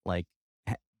not like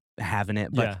having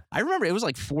it. But I remember it was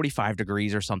like 45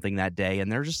 degrees or something that day,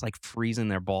 and they're just like freezing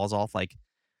their balls off, like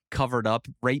covered up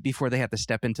right before they have to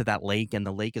step into that lake, and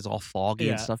the lake is all foggy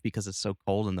and stuff because it's so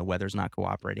cold and the weather's not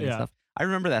cooperating and stuff. I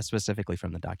remember that specifically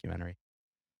from the documentary.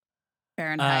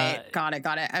 Fahrenheit. Got it.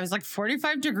 I was like,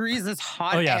 45 degrees is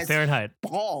hot. Oh yeah, as Fahrenheit.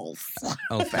 Balls.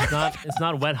 Oh, it's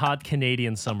not wet hot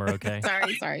Canadian summer, okay?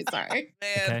 sorry.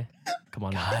 Okay. Come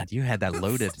on. God, you had that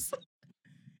loaded.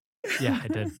 Yeah, I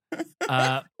did.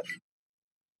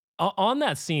 On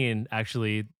that scene,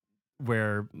 actually,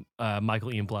 where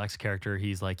Michael Ian Black's character,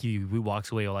 he's like he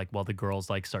walks away like while the girls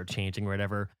like start changing or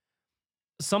whatever.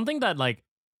 Something that like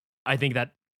I think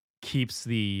that keeps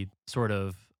the sort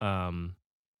of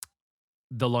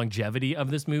the longevity of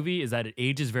this movie is that it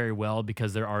ages very well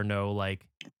because there are no like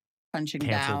Punching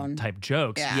canceled down. type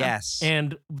jokes. Yeah. Yes.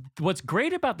 And what's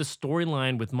great about the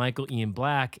storyline with Michael Ian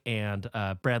Black and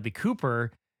Bradley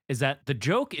Cooper is that the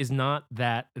joke is not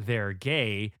that they're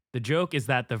gay. The joke is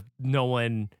that no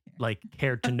one like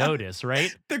cared to notice,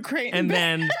 right? The crate. And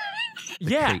then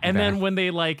yeah, Creighton and Bear. then when they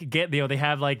like get, they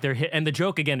have like their and the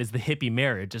joke again is the hippie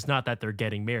marriage. It's not that they're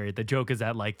getting married. The joke is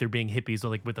that like they're being hippies,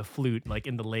 like with a flute, like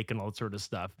in the lake and all that sort of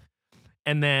stuff.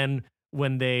 And then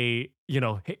when they,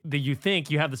 you think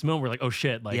you have this moment where like, oh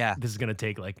shit, like Yeah. this is gonna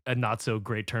take like a not so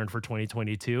great turn for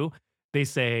 2022. They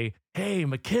say, hey,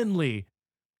 McKinley,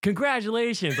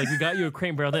 congratulations, like we got you a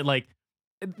Crate Barrel. That like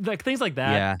things like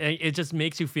that. Yeah. And it just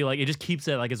makes you feel like it just keeps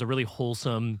it like it's a really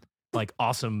wholesome, like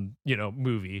awesome,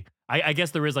 movie. I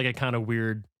guess there is like a kind of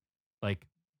weird, like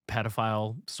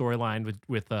pedophile storyline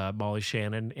with Molly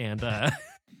Shannon and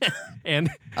and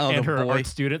Oh, and the her boy. art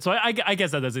student. So I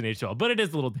guess that doesn't age well, but it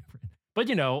is a little different. But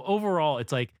overall,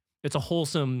 it's like it's a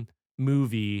wholesome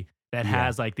movie that Yeah.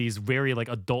 has like these very like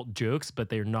adult jokes, but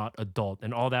they're not adult,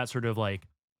 and all that sort of like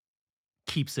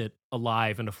keeps it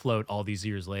alive and afloat all these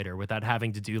years later without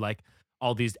having to do like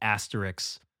all these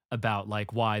asterisks about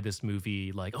like why this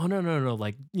movie like no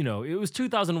like it was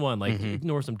 2001 like Mhm.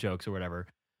 ignore some jokes or whatever.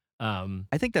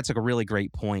 I think that's like a really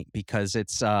great point because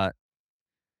it's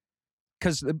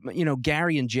because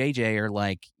Gary and JJ are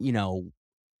like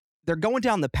they're going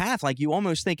down the path like you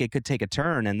almost think it could take a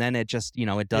turn and then it just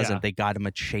it doesn't. Yeah. They got him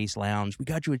a Chase Lounge. We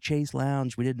got you a Chase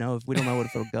Lounge. We don't know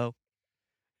if it'll go.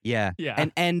 Yeah. Yeah.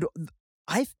 And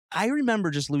I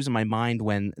remember just losing my mind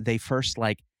when they first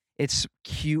like it's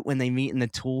cute when they meet in the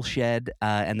tool shed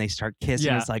and they start kissing.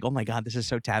 Yeah. It's like, oh my God, this is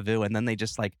so taboo. And then they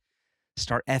just like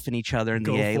start effing each other in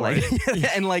Go the A. for Like it.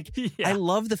 and like Yeah. I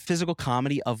love the physical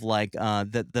comedy of like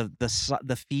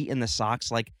the feet in the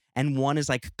socks, like and one is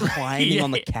like climbing Yeah.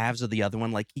 on the calves of the other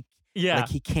one, like Yeah.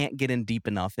 he can't get in deep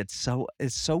enough. It's so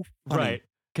funny. Right.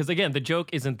 Because again, the joke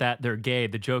isn't that they're gay.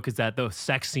 The joke is that the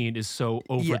sex scene is so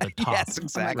over Yeah, the top. yes,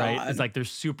 exactly. Right? God. It's like they're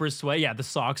super sweaty. Yeah, the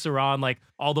socks are on. Like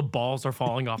all the balls are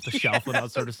falling off the shelf and all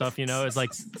that sort of stuff. It's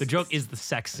like the joke is the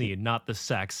sex scene, not the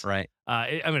sex. Right.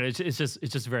 It's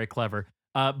just very clever.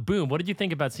 Boom. What did you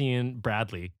think about seeing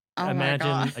Bradley? Oh my Imagine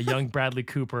God. a young Bradley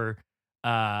Cooper.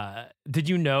 Did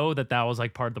you know that was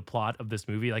like part of the plot of this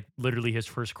movie? Like literally his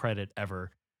first credit ever.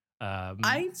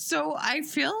 I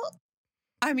feel,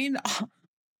 I mean,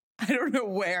 I don't know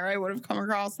where I would have come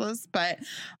across this, but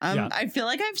Yeah. I feel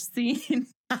like I've seen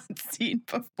that scene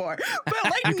before. But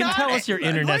like, You can not tell us your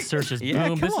internet like, searches. Yeah,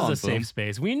 Boom. come This on, is a Boom. safe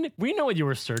space. We know what you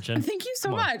were searching. Thank you so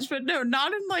Come on. much, but no,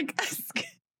 not in like,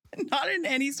 not in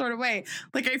any sort of way.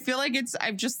 Like, I feel like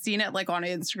I've just seen it like on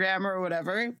Instagram or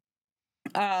whatever,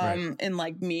 in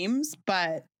like memes.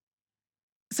 But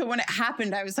so when it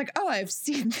happened, I was like, oh, I've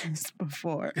seen this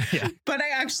before. Yeah. But I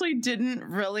actually didn't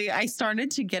really. I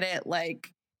started to get it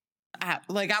like at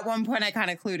one point I kind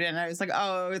of clued in. I was like,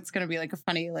 oh, it's gonna be like a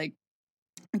funny like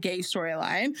gay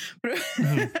storyline.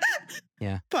 Mhm.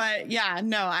 Yeah. But yeah,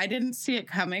 no, I didn't see it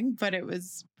coming, but it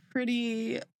was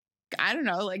pretty, I don't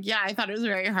know, like, yeah, I thought it was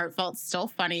very heartfelt, still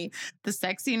funny. The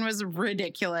sex scene was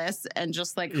ridiculous and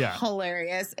just like Yeah.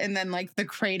 hilarious. And then like the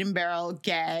Crate and Barrel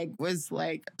gag was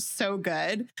like so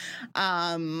good.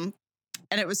 And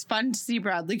it was fun to see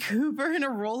Bradley Cooper in a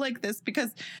role like this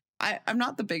because I'm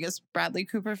not the biggest Bradley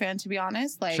Cooper fan, to be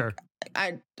honest. Like, Sure.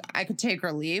 I could take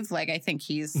or leave. Like, I think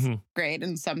he's Mhm. great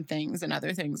in some things and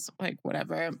other things, like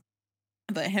whatever.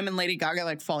 But him and Lady Gaga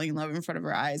like falling in love in front of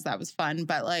her eyes, that was fun.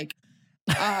 But like,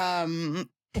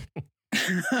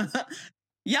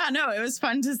 yeah, no, it was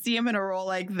fun to see him in a role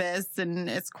like this, and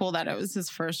it's cool that it was his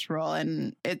first role,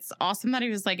 and it's awesome that he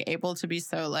was like able to be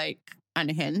so like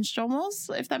unhinged almost,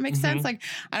 if that makes sense. Mhm. Like,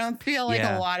 I don't feel like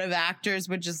Yeah. a lot of actors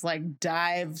would just like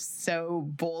dive so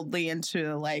boldly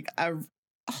into like a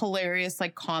hilarious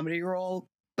like comedy role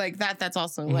like that. That's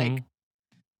also like Mhm.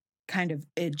 kind of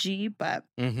edgy, but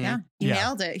Mhm. yeah, he Yeah.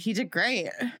 nailed it. He did great.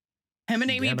 Him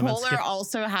and Amy Denim and Poehler skip-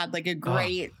 also had like a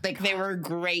great, like they were a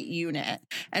great unit.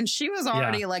 And she was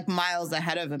already like miles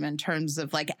ahead of him in terms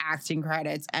of like acting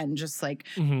credits and just like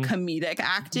Mhm. comedic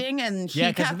acting. And he Yeah,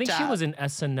 because I kept think she up. was in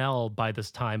SNL by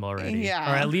this time already.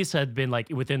 Yeah. Or at least had been like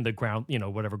within the ground,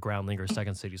 whatever Groundling or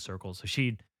Second City circle. So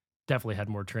she definitely had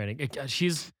more training.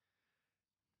 She's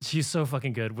so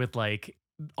fucking good with like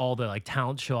all the like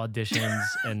talent show auditions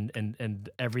and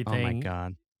Oh everything. my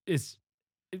God. It's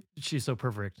she's so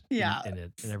perfect. Yeah. in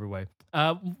it in every way.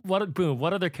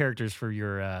 What other characters for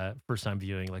your first time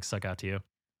viewing like stuck out to you?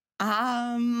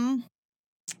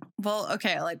 Well,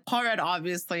 okay, like Paul Rudd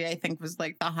obviously I think was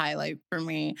like the highlight for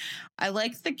me. I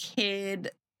like the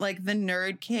kid, like the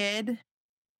nerd kid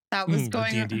that was The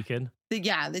going D&D kid.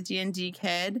 the D&D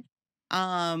kid.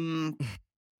 Um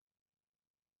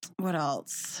what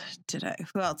else did I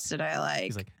who else did I like?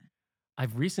 He's like,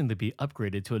 I've recently been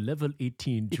upgraded to a level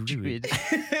 18 druid.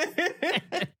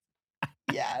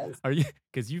 Yes. Are you?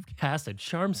 Because you've cast a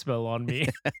charm spell on me.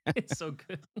 It's so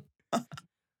good.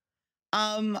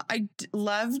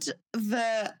 Loved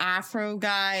the Afro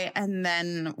guy, and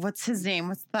then what's his name?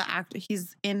 What's the actor?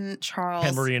 He's in Charles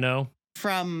Ken Marino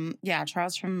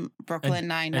Charles from Brooklyn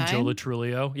Nine-Nine. and Joe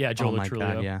Latrulio. Yeah, Joe Oh my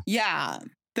Latrulio. God, yeah. Yeah.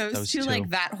 Those two, two. like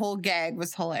that whole gag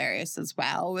was hilarious as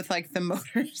well with like the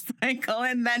motorcycle.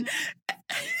 And then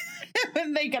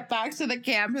when they get back to the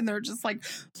camp and they're just like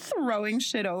throwing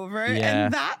shit over. Yeah.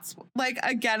 And that's like,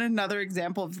 again, another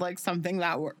example of like something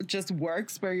that just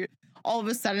works where all of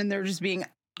a sudden they're just being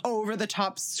over the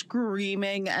top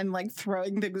screaming and like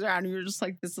throwing things around. And you're just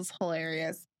like, this is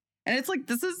hilarious. And it's like,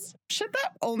 this is shit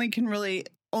that only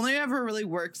ever really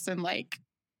works in like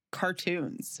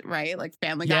cartoons, right? Like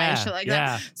Family Guy and shit like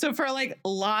that. So for like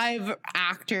live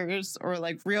actors or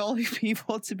like real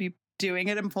people to be doing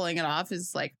it and pulling it off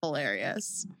is like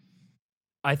hilarious.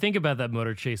 I think about that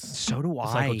motor chase, So do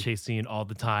cycle I. chase scene all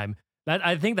the time.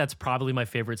 I think that's probably my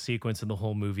favorite sequence in the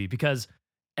whole movie because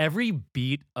every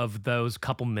beat of those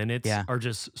couple minutes Yeah. are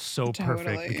just so Totally.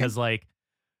 perfect because like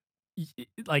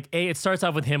it starts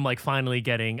off with him like finally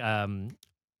getting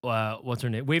what's her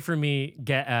name? Wait for me,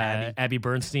 get Abby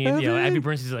Bernstein. You know, Abby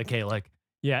Bernstein's like, hey, like,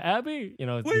 yeah, Abby, you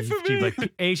know, Wait for she, me.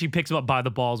 like she picks him up by the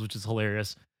balls, which is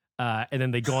hilarious. And then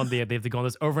they go on they have to go on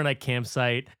this overnight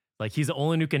campsite. Like he's the only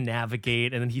one who can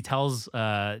navigate, and then he tells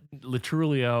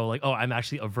Latrulio like, "Oh, I'm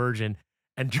actually a virgin."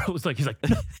 And Joe's like, he's like,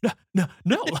 no,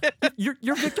 you're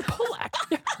Victor Polak.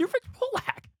 You're Victor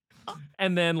Polak.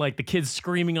 And then like the kids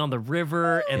screaming on the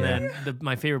river, and then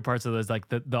my favorite parts of those like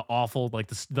the awful like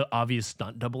the obvious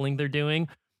stunt doubling they're doing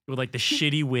with like the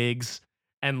shitty wigs,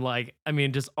 and like I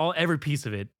mean just every piece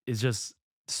of it is just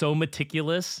so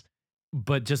meticulous,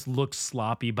 but just looks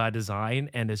sloppy by design,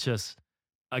 and it's just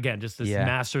again just this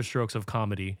master strokes of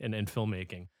comedy and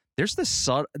filmmaking. There's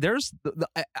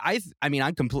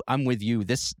I'm with you.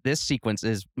 This sequence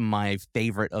is my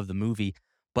favorite of the movie,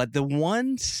 but the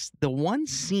one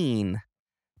scene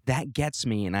that gets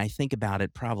me, and I think about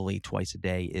it probably twice a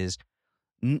day, is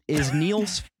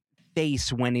Neil's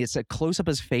face when it's a close up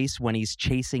his face when he's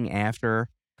chasing after,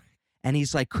 and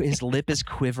he's like his lip is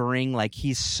quivering, like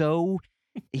he's so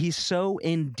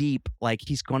in deep, like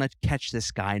he's gonna catch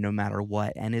this guy no matter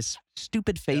what, and his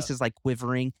stupid face is like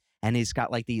quivering. And he's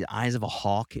got like the eyes of a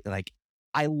hawk. Like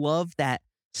I love that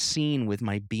scene with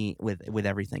my being, with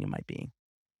everything in my being.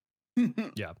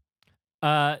 Yeah.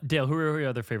 Dale, who are your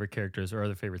other favorite characters or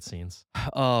other favorite scenes?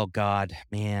 Oh God,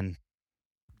 man.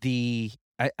 The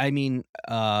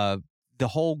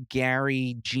whole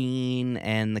Gary, Gene,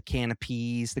 and the can of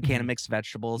peas, the can of mixed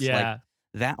vegetables. Yeah. Like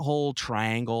that whole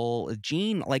triangle.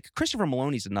 Gene, like Christopher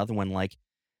Maloney's another one. Like,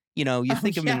 you know, you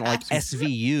think of him in like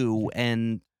SVU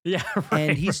and. Yeah, right,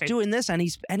 and he's right. doing this, and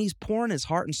he's pouring his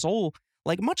heart and soul,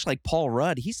 like much like Paul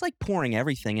Rudd. He's like pouring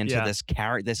everything into this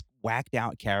this whacked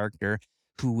out character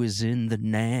who is in the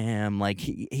Nam. Like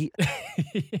he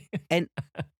and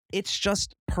it's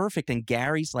just perfect. And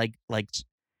Gary's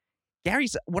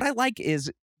Gary's. What I like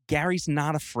is Gary's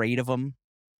not afraid of him.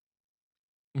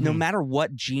 No matter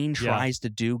what Gene tries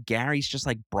to do, Gary's just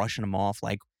like brushing him off.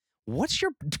 Like, what's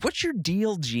your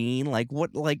deal, Gene? Like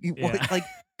what? Like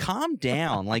calm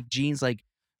down. Like Gene's like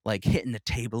hitting the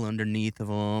table underneath of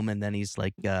him, and then he's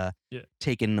like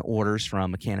taking orders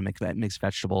from a can of mixed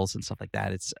vegetables and stuff like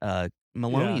that. It's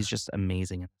Maloney is just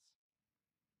amazing.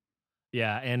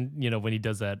 Yeah, and you know when he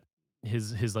does that,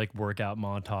 his like workout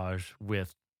montage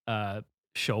with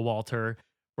Showalter,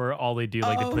 where all they do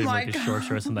like they put him like his short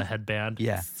shorts and the headband.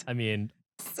 Yeah, I mean,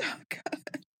 so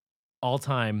good. All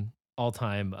time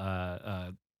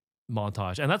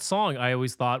montage. And that song I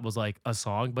always thought was like a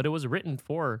song, but it was written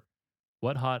for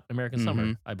Wet Hot American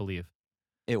Summer, I believe.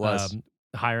 It was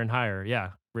Higher and Higher, yeah,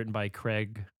 written by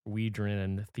Craig Wedren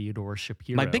and Theodore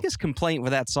Shapiro. My biggest complaint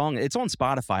with that song, it's on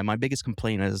Spotify. My biggest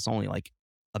complaint is it's only like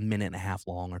a minute and a half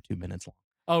long or 2 minutes long.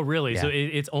 Oh, really? Yeah. So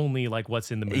it's only like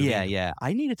what's in the movie? Yeah.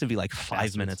 I need it to be like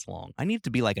 5 minutes long. I need it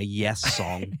to be like a Yes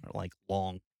song, like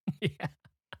long. Yeah.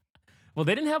 Well,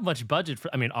 they didn't have much budget for.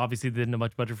 I mean, obviously they didn't have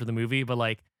much budget for the movie, but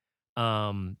like,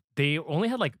 they only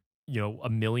had like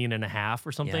 $1.5 million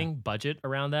or something budget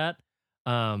around that.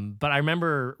 But I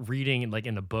remember reading like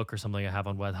in a book or something I have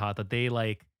on Wet Hot that they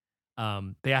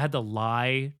had to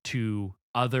lie to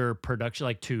other production,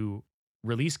 like to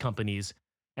release companies,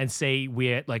 and say we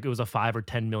had, like it was a $5 or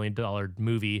 $10 million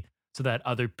movie, so that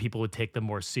other people would take them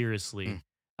more seriously.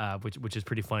 Which is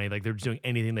pretty funny. Like they're doing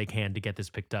anything they can to get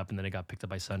this picked up, and then it got picked up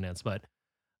by Sundance. But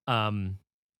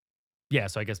yeah,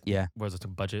 so I guess was it a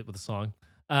budget with the song?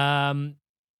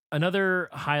 Another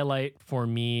highlight for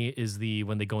me is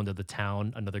when they go into the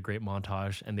town, another great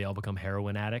montage, and they all become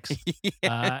heroin addicts.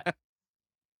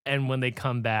 And when they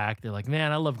come back, they're like,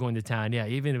 "Man, I love going to town." Yeah,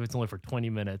 even if it's only for 20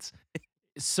 minutes.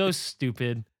 It's so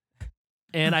stupid.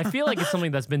 And I feel like it's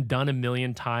something that's been done a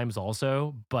million times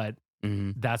also, but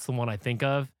that's the one I think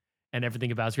of, and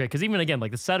everything about it's great. Because even again, like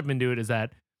the setup into it is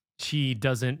that she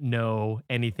doesn't know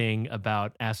anything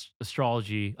about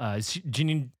astrology.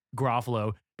 Janine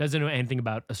Garofalo doesn't know anything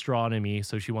about astronomy,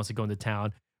 so she wants to go into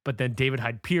town. But then David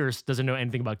Hyde Pierce doesn't know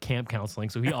anything about camp counseling,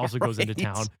 so he also goes into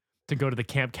town to go to the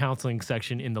camp counseling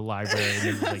section in the library.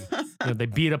 And then, like, they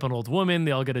beat up an old woman.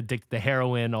 They all get addicted to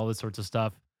heroin, all this sorts of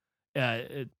stuff.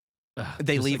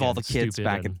 They leave all the kids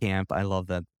back at camp. I love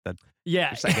that.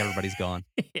 Yeah, it's like everybody's gone.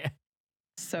 Yeah,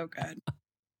 so good.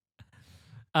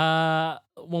 One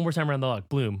more time around the log.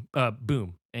 Boom.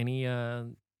 Any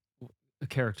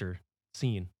character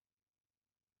scene?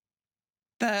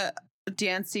 The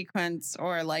dance sequence,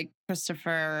 or like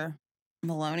Christopher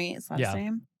Maloney, is last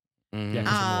name?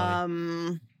 Yeah,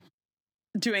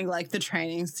 doing like the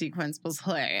training sequence was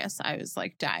hilarious. I was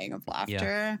like dying of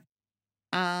laughter.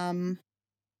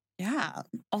 Yeah.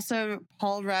 Also,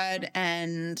 Paul Rudd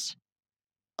and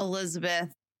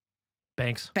Elizabeth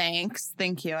Banks.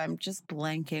 Thank you. I'm just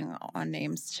blanking on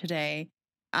names today.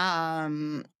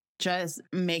 Just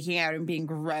making out and being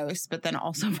gross, but then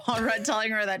also Paul Rudd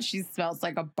telling her that she smells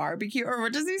like a barbecue, or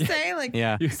what does he say? Like,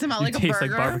 you smell like a taste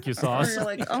burger, like barbecue sauce. Or you're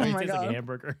like, oh my god, like a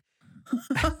hamburger.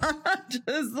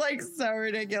 Just like so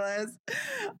ridiculous.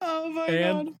 Oh my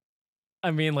god. I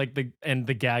mean, like the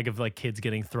gag of like kids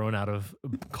getting thrown out of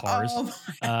cars,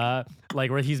 like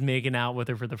where he's making out with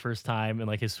her for the first time, and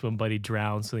like his swim buddy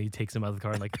drowns, so he takes him out of the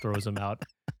car and like throws him out.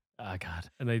 Oh God!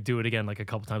 And they do it again like a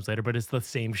couple times later, but it's the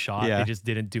same shot. They just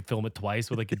didn't film it twice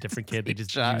with like a different kid. They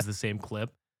just use the same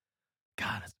clip.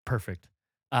 God, it's perfect.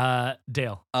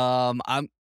 Dale. I'm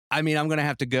gonna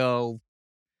have to go.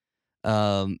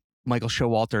 Michael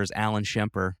Showalter's Alan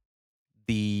Shemper,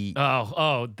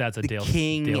 that's a Dale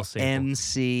king Dale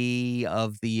MC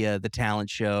of the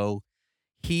talent show.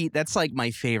 That's like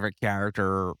my favorite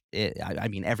character. I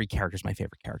mean, every character is my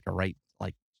favorite character, right?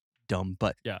 Like dumb,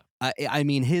 but yeah. I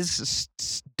mean, his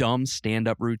dumb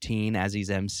stand-up routine as he's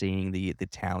emceeing the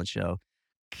talent show.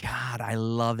 God, I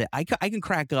love it. I can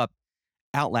crack up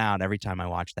out loud every time I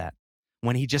watch that.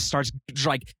 When he just starts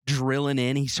like drilling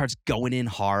in, he starts going in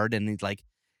hard, and he's like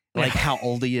how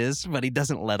old he is, but he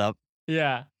doesn't let up.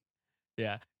 Yeah.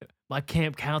 My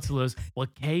camp counselors were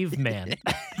cavemen.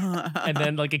 And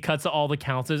then like it cuts to all the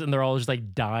counselors, and they're all just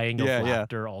like dying of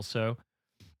laughter also.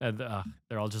 And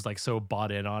they're all just like so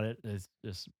bought in on it. It's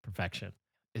just perfection.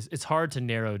 It's hard to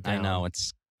narrow down. I know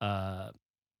it's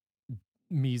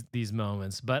these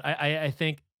moments, but I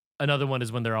think another one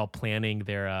is when they're all planning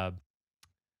their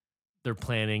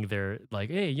like,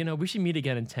 hey, we should meet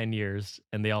again in 10 years,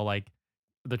 and they all like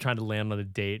they're trying to land on a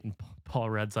date, and Paul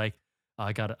Rudd's like,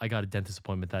 I got a dentist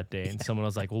appointment that day, and someone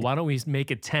was like, well, why don't we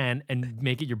make it 10 and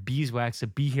make it your beeswax to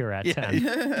be here at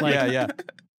 10? Like,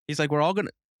 he's like, we're all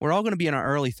gonna be in our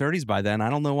early 30s by then. I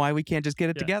don't know why we can't just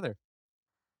get it together.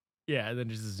 Yeah, and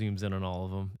then it just zooms in on all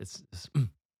of them. It's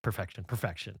perfection.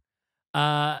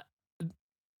 And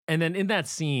then in that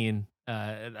scene,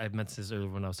 I mentioned this earlier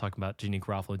when I was talking about Janine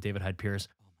Garofalo and David Hyde Pierce.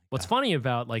 What's funny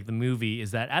about like the movie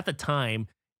is that at the time,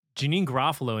 Janine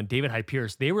Garofalo and David Hyde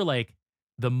Pierce, they were like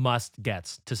the must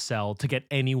gets to sell to get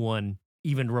anyone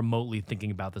even remotely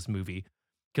thinking about this movie.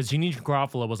 Because Janine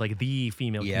Garofalo was like the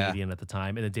female comedian at the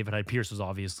time, and then David Hyde Pierce was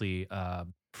obviously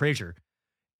Frasier.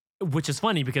 Which is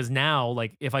funny because now,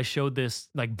 like, if I showed this,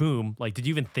 like, boom, like, did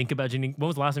you even think about Janine? When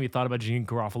was the last time you thought about Janine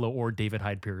Garofalo or David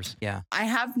Hyde Pierce? Yeah. I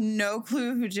have no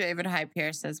clue who David Hyde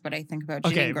Pierce is, but I think about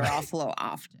Janine Garofalo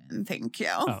often. Thank you.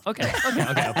 Oh, okay. So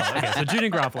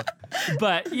Janine Garofalo.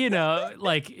 But,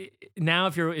 like,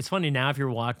 now it's funny now if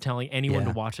you're telling anyone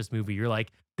to watch this movie, you're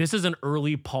like, this is an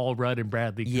early Paul Rudd and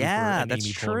Bradley Cooper and that's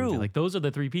Amy true. Poehler. Like, those are the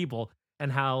three people.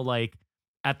 And how, like,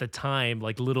 at the time,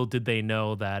 like, little did they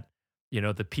know that,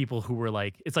 the people who were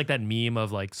like, it's like that meme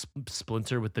of like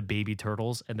Splinter with the baby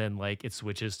turtles, and then like it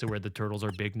switches to where the turtles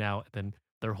are big now, and then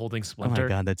they're holding Splinter. Oh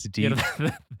my God, that's deep.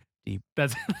 Deep.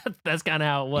 That's kind of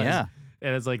how it was. Yeah.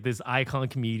 And it's like this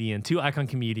two icon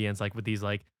comedians, like with these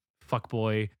like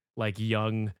fuckboy, like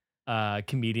young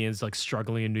comedians like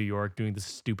struggling in New York doing this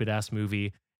stupid ass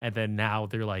movie, and then now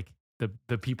they're like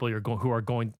the people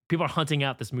people are hunting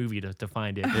out this movie to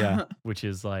find it. Yeah. Which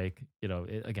is like,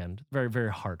 again, very,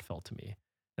 very heartfelt to me.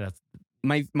 And that's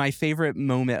My favorite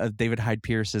moment of David Hyde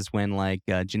Pierce is when like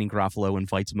Ginny Garofalo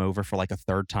invites him over for like a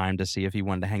third time to see if he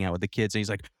wanted to hang out with the kids, and he's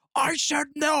like, "I said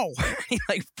no." He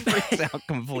like freaks out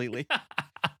completely.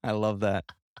 I love that.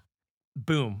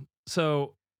 boom.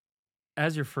 So,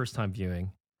 as your first time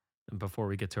viewing, and before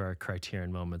we get to our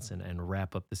Criterion moments and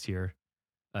wrap up this year,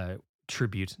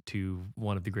 tribute to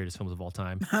one of the greatest films of all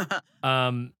time.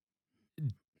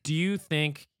 Do you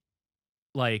think,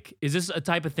 like, is this a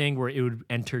type of thing where it would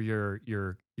enter your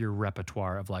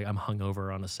repertoire of like, I'm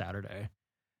hungover on a Saturday,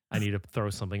 I need to throw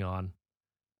something on,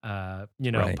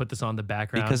 Right. put this on the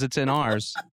background Because it's in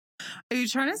ours. Are you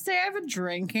trying to say I have a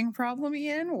drinking problem,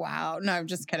 Ian? Wow. No, I'm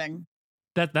just kidding.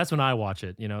 that's when I watch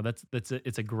it.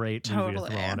 It's a great movie to Totally.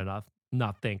 throw on and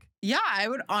not think. Yeah, I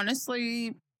would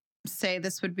honestly say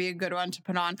this would be a good one to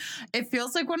put on. It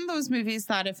feels like one of those movies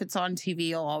that if it's on TV,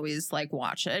 you'll always like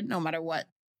watch it, no matter what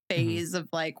phase of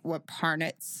like what part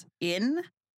it's in.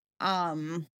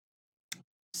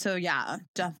 So yeah,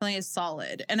 definitely is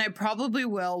solid. And I probably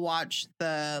will watch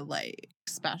the like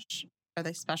special. Are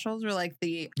they specials or like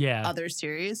the Yeah. other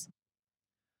series?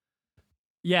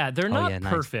 Yeah, they're not yeah,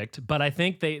 nice. perfect, but I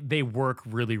think they work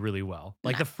really, really well.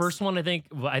 Like the Nice. first one, I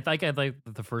like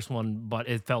the first one, but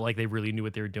it felt like they really knew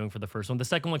what they were doing for the first one. The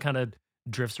second one kind of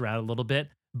drifts around a little bit,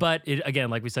 but it, again,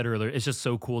 like we said earlier, it's just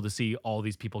so cool to see all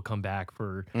these people come back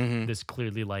for Mhm. this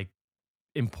clearly like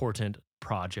important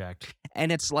project.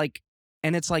 And it's like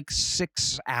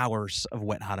 6 hours of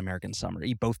Wet Hot American Summer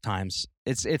both times.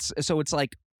 It's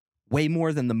like way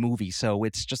more than the movie. So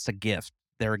it's just a gift.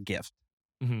 They're a gift.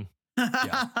 Mhm.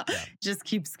 Yeah. yeah. Just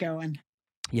keeps going.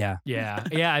 Yeah. Yeah,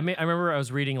 yeah. I remember I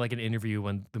was reading like an interview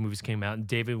when the movies came out, and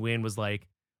David Wayne was like,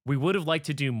 "We would have liked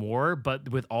to do more, but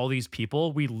with all these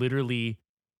people, we literally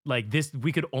like this.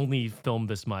 We could only film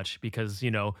this much because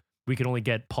we could only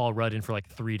get Paul Rudd in for like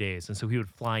 3 days, and so he would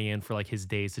fly in for like his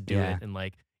days to do Yeah. it, and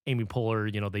like Amy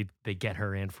Poehler, they get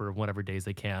her in for whatever days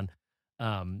they can.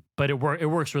 But it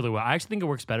works really well. I actually think it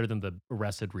works better than the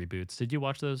Arrested reboots. Did you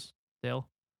watch those, Dale?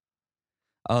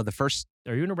 Oh, the first.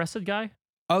 Are you an Arrested guy?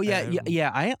 Oh yeah, Um,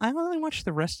 yeah. I only watched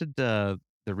the rest of the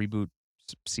reboot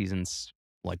seasons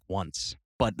like once,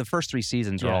 but the first 3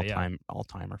 seasons are Yeah, all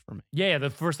timer for me. Yeah, the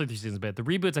first 3 seasons, but the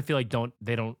reboots I feel like don't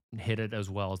hit it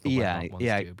as well as the Yeah, wet ones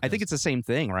yeah. do. I think because- it's the same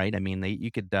thing, right? I mean, you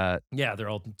could. yeah, they're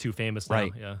all too famous now.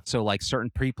 Right. Yeah, So like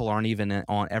certain people aren't even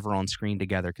ever on screen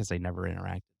together because they never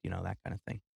interact. That kind of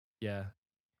thing. yeah.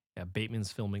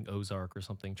 Bateman's filming Ozark or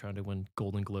something, trying to win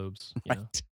Golden Globes. You know,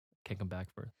 Right. can't come back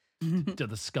to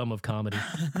the scum of comedy.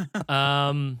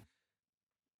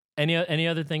 Any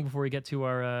other thing before we get to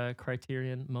our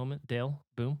Criterion moment, Dale?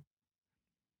 Boom.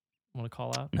 Want to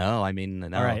call out? No, I mean,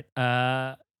 no. All right.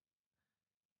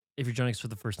 If you're joining us for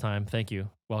the first time, thank you.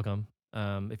 Welcome.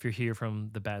 If you're here from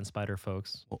the Bat and Spider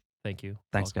folks, thank you.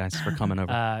 Thanks, Welcome. guys, for coming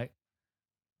over.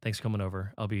 Thanks for coming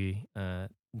over. I'll be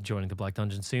joining the Black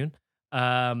Dungeon soon.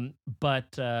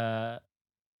 But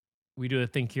we do a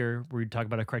thing here where we talk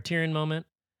about a Criterion moment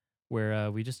where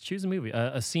we just choose a movie,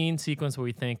 a scene sequence where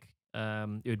we think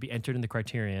it would be entered in the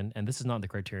Criterion. And this is not the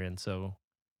Criterion, so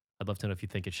I'd love to know if you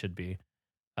think it should be.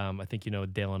 I think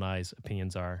Dale and I's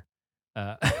opinions are.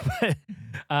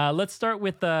 Let's start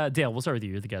with Dale. We'll start with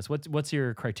you. You're the guest. What's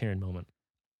your Criterion moment?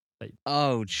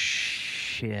 Oh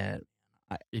shit!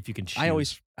 If you can choose. I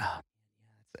always,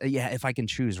 yeah. If I can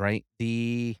choose, right?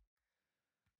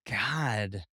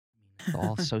 God, it's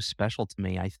all so special to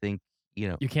me. I think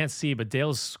You can't see, but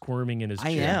Dale's squirming in his chair.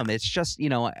 I am. It's just He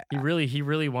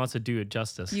really wants to do it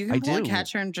justice. You I can pull a do.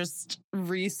 catcher and just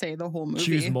re-say the whole movie.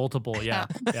 Choose multiple. Yeah.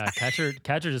 Yeah.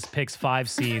 Catcher just picks 5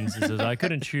 scenes and says, I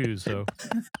couldn't choose. So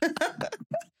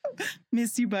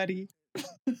Miss you, buddy.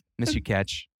 miss you,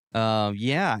 Catch.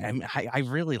 Yeah. I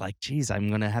really like. Geez, I'm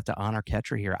gonna have to honor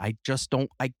Catcher here. I just don't.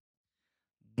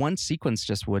 One sequence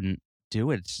just wouldn't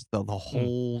do it. It's the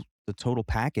whole the total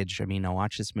package. I mean, I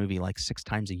watch this movie like 6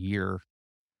 times a year.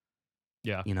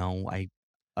 yeah.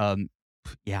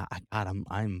 Yeah.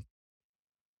 I'm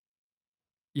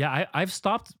Yeah. I've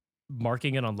stopped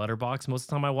marking it on Letterboxd most of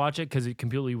the time I watch it because it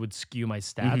completely would skew my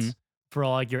stats for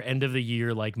like your end of the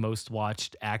year, like most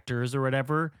watched actors or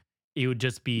whatever. It would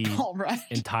just be All right.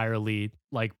 entirely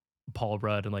like Paul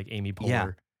Rudd and like Amy Poehler,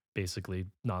 Yeah. basically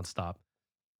nonstop.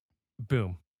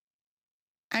 Boom.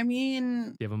 I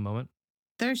mean, Do you have a moment?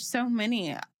 there's so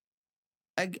many.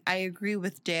 I agree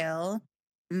with Dale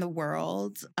in the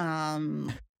world.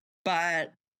 But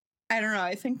I don't know.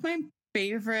 I think my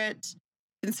favorite,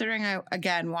 considering I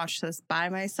again watched this by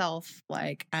myself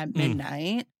like at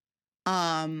midnight.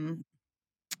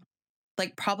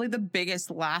 Like probably the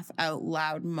biggest laugh out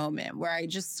loud moment where I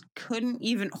just couldn't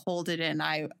even hold it in.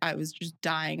 I was just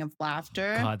dying of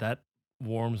laughter. God, that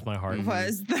warms my heart.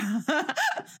 Was the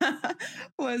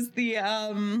was the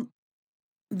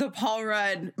Paul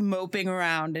Rudd moping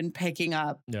around and picking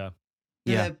up the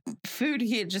food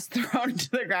he had just thrown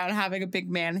to the ground, having a big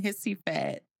man hissy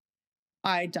fit.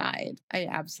 I died. I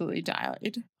absolutely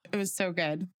died. It was so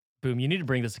good. Boom, you need to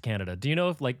bring this to Canada. Do you know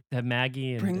if like have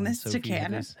Maggie and this Sophie, to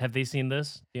Canada? Have they seen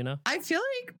this? Do you know? I feel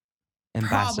like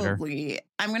Ambassador. probably.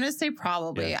 I'm going to say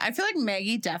probably. Yeah. I feel like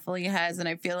Maggie definitely has, and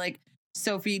I feel like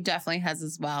Sophie definitely has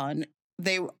as well. And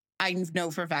I know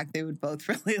for a fact they would both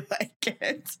really like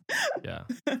it. Yeah.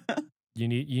 You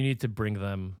need to bring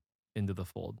them into the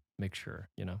fold. Make sure,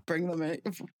 you know. Bring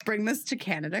this to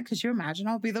Canada. Could you imagine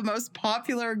I'll be the most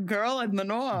popular girl in the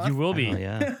North? You will be. Oh,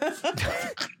 yeah.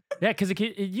 Yeah, because it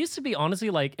used to be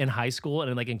honestly like in high school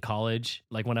and like in college,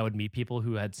 like when I would meet people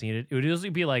who had seen it, it would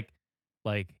usually be like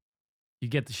you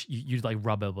get you like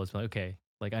rub elbows, like okay,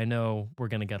 like I know we're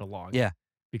gonna get along, Yeah,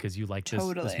 because you like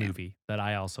this movie that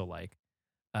I also like.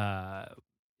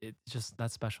 It's just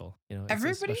that's special, you know.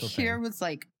 Everybody here was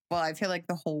like, well, I feel like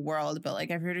the whole world, but like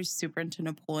everybody's super into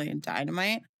Napoleon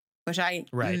Dynamite, which I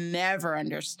never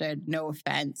understood. No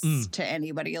offense to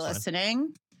anybody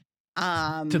listening.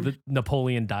 To the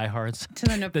Napoleon diehards, to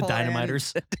the Napoleon,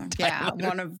 Dynamiters. Yeah,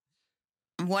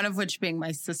 one of which being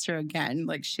my sister again.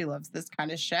 Like she loves this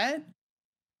kind of shit.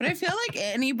 But I feel like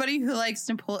anybody who likes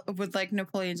would like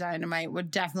Napoleon Dynamite would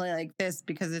definitely like this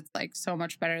because it's like so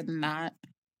much better than that,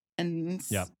 and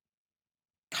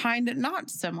kind of not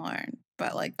similar,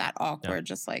 but like that awkward,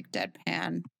 just like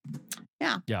deadpan.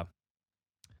 Yeah.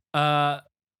 My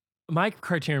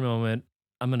Criterion moment,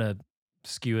 I'm gonna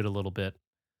skew it a little bit,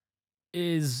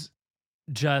 is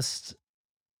just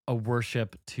a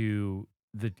worship to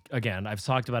again, I've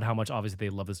talked about how much obviously they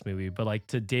love this movie, but like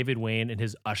to David Wayne and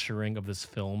his ushering of this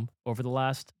film over the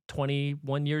last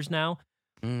 21 years now,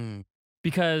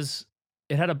 because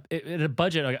it had a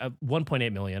budget of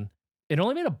 1.8 million. It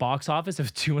only made a box office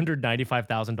of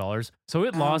 $295,000, so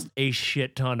it lost a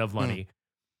shit ton of money,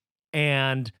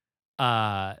 and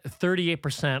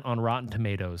 38% on Rotten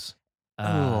Tomatoes.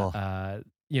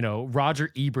 You know, Roger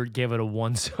Ebert gave it a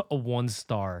one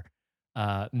star.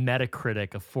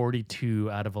 Metacritic of 42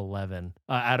 out of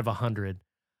 100.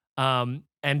 And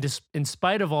just in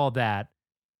spite of all that,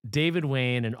 David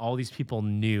Wayne and all these people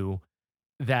knew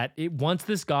that once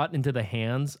this got into the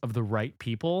hands of the right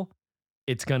people,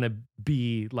 it's gonna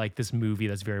be like this movie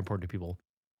that's very important to people.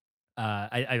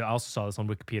 I also saw this on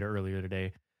Wikipedia earlier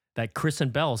today that Kristen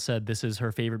Bell said this is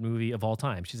her favorite movie of all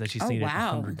time. She said she's seen it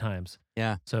 100 times.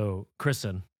 Yeah. So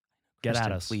Kristen, get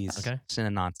at us, please. Okay.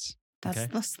 Cinenauts. That's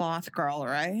the sloth girl,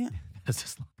 right?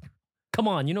 Come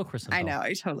on, you know Kristen Bell. I know,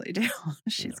 I totally do.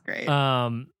 She's great.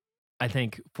 I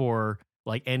think for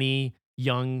like any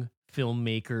young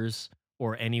filmmakers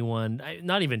or anyone,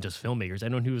 not even just filmmakers,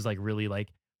 anyone who's like really like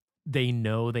they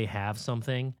know they have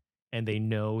something and they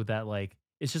know that like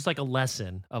it's just like a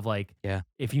lesson of like,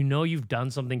 if you know you've done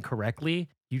something correctly,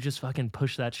 you just fucking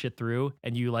push that shit through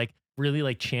and you like really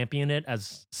like champion it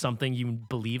as something you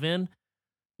believe in.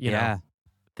 You know,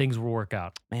 things will work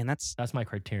out. Man, that's my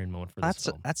Criterion moment for this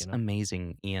film. That's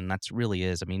amazing, Ian. That's really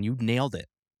is. I mean, you nailed it.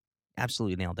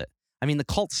 Absolutely nailed it. I mean, the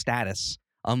cult status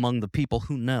among the people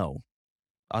who know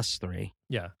us three.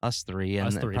 Yeah. Us three.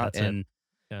 And, that's it.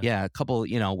 Yeah, a couple,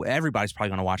 you know, everybody's probably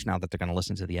going to watch now that they're going to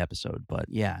listen to the episode. But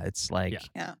yeah, it's like,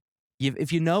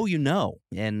 if you know, you know.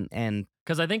 And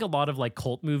because I think a lot of like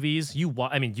cult movies,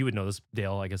 I mean, you would know this,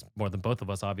 Dale, I guess more than both of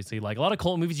us, obviously. Like a lot of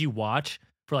cult movies you watch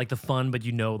for like the fun, but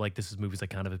you know, like this movie's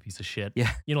like kind of a piece of shit.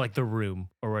 Yeah. You know, like The Room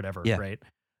or whatever, right?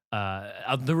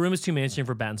 The Room is too mainstream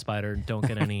for Bat and Spider. Don't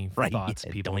get any thoughts,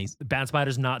 people. Bat and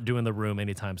Spider's not doing The Room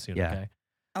anytime soon, okay?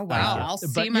 Oh, wow. I'll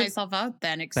see myself out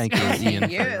then. Thank you, Ian,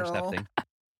 for accepting.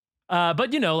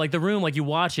 But you know, like The Room, like you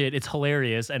watch it, it's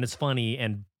hilarious and it's funny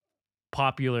and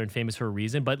popular and famous for a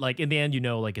reason. But like in the end, you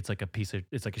know, like it's like a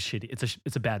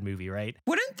it's a bad movie, right?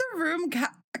 Wouldn't The Room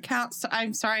count?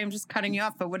 I'm sorry, I'm just cutting you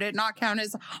off, but would it not count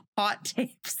as hot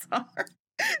tapes?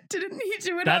 Didn't he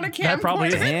do it on a camcorder? That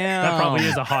probably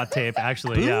is a hot tape,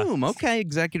 actually. Boom. Okay,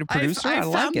 executive producer. I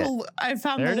like it. I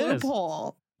found the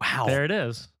loophole. Wow. There it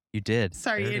is. You did.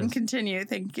 Sorry, and continue.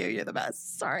 Thank you. You're the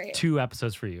best. Sorry. 2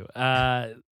 episodes for you.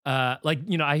 Like,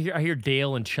 you know, I hear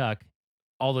Dale and Chuck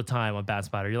all the time on Bat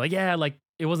Spider. You're like, yeah, like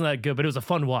it wasn't that good, but it was a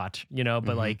fun watch, you know.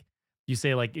 But like you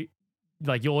say, like you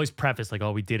always preface like,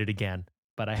 oh, we did it again,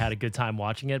 but I had a good time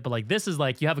watching it. But like this is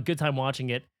like you have a good time watching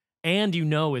it, and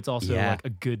it's also Yeah. like a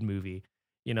good movie.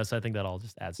 So I think that all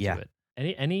just adds Yeah. to it.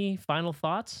 Any final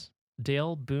thoughts,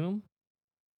 Dale? Boom.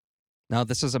 No,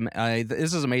 this is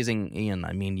amazing, Ian.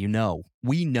 I mean,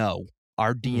 we know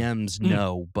our DMs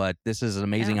know, but this is an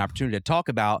amazing opportunity to talk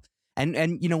about.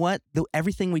 And you know what?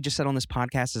 Everything we just said on this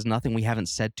podcast is nothing we haven't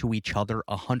said to each other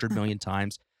 100 million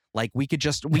times. Like we could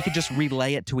just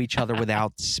relay it to each other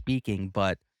without speaking,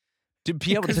 but to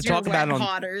be able to talk about it on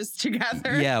hotters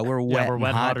together. Yeah, we're wet and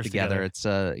hot hotters together. It's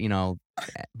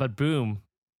But Boom,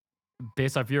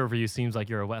 based off your review, seems like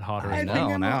you're a wet hotter. I as think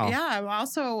well. I'm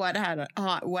also a wet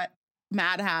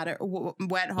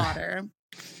hotter.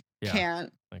 Yeah.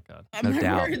 Can't. Thank God. No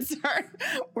doubt.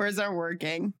 Words are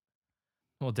working.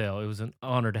 Well, Dale, it was an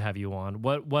honor to have you on.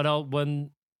 What else?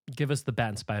 Give us the Bat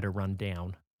and Spider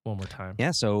rundown one more time.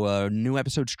 Yeah, so new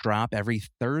episodes drop every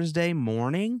Thursday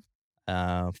morning.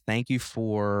 Thank you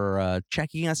for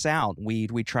checking us out. We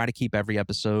try to keep every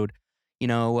episode,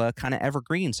 kind of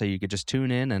evergreen, so you could just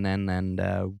tune in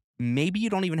and maybe you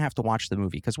don't even have to watch the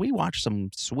movie because we watch some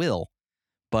swill,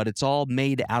 but it's all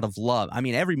made out of love. I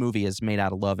mean, every movie is made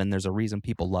out of love, and there's a reason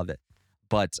people love it.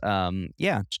 But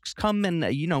just come and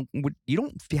you don't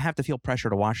have to feel pressure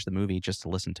to watch the movie just to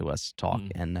listen to us talk.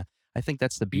 And I think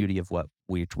that's the beauty of what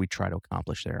we try to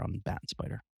accomplish there on Bat and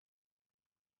Spider.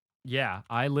 Yeah,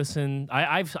 I listen.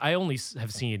 I only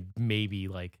have seen maybe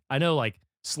like I know like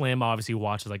Slim obviously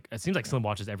watches like it seems like Slim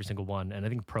watches every single one, and I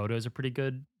think Proto is a pretty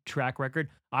good track record.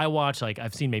 I watch like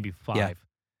I've seen maybe 5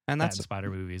 and that's Spider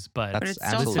movies, but it's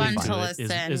still fun to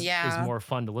listen. Is more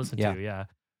fun to listen to. Yeah,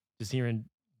 just hearing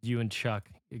you and Chuck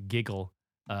giggle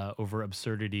over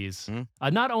absurdities,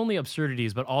 not only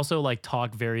absurdities, but also like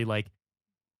talk very like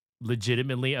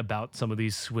legitimately about some of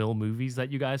these swill movies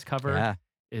that you guys cover. Yeah.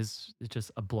 Is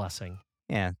just a blessing.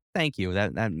 Yeah, thank you.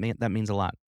 That means a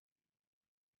lot.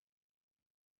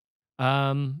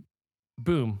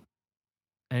 Boom.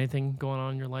 Anything going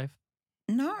on in your life?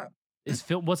 No.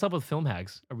 What's up with Film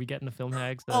Hags? Are we getting a Film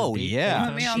Hags? Oh, yeah.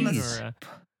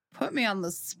 Put me on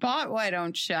the spot. Why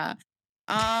don't you?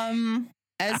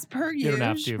 As per usual, you don't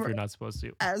have to if you're not supposed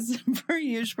to. As per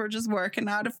usual, we're just working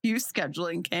out a few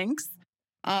scheduling kinks.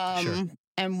 Sure.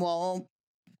 And we'll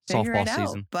figure it out.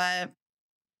 Season. But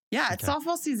yeah, it's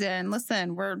softball season.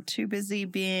 Listen, we're too busy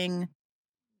being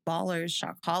ballers,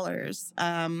 shot callers.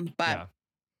 But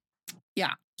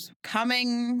yeah,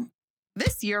 coming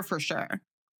this year for sure.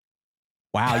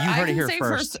 Wow, you heard it here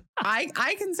first.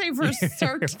 I can say for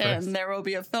certain there will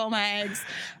be a Film Hags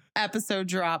episode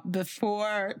drop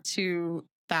before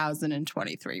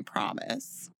 2023.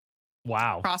 Promise.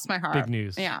 Wow. Cross my heart. Big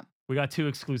news. Yeah. We got 2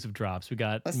 exclusive drops. We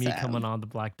got me coming on the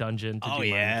Black Dungeon to do my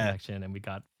connection, and we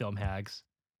got Film Hags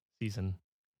season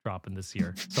dropping this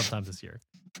year, sometime this year.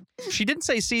 She didn't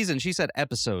say season; she said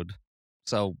episode.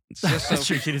 So that's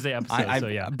true. She didn't say episode. So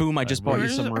yeah. Boom! I just bought you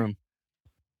some room.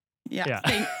 Yeah.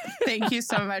 Thank you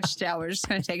so much, Dale. We're just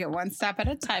going to take it one step at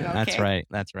a time. Okay.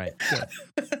 That's right.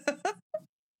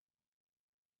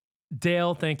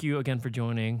 Dale, thank you again for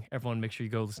joining. Everyone, make sure you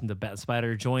go listen to Bat and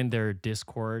Spider. Join their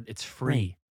Discord. It's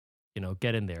free.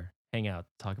 Get in there, hang out,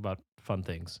 talk about fun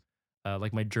things,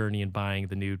 like my journey in buying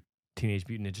the new Teenage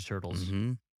Mutant Ninja Turtles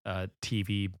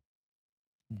TV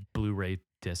Blu-ray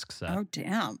disc set. Oh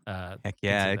damn! Heck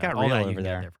yeah, it got real over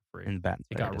there for free. In the Bat and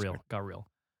Spider. It got real.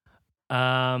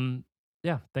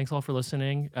 Yeah, thanks all for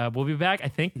listening. We'll be back, I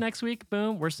think, next week.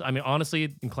 Boom.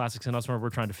 Honestly, in Classics and Elsewhere, we're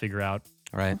trying to figure out.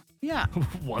 Right. Yeah.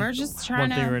 We're just trying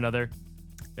one thing or another.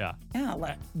 Yeah.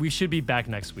 Yeah. We should be back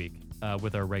next week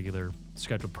with our regular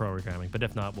scheduled programming, but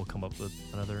if not, we'll come up with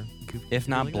another. If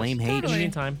not, blame H. In the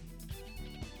meantime.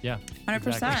 Yeah. 100%.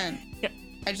 Exactly. Yeah.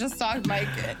 I just saw Mike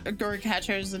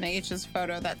Catcher's and H's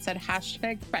photo that said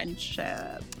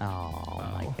 #friendship.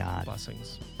 Oh my God.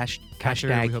 Blessings.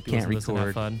 Hashtag we hope you can't listen, have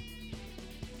record. fun.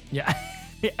 Yeah.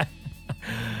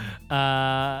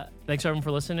 Thanks everyone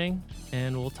for listening,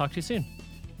 and we'll talk to you soon.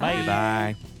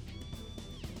 Bye.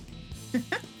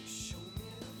 Bye.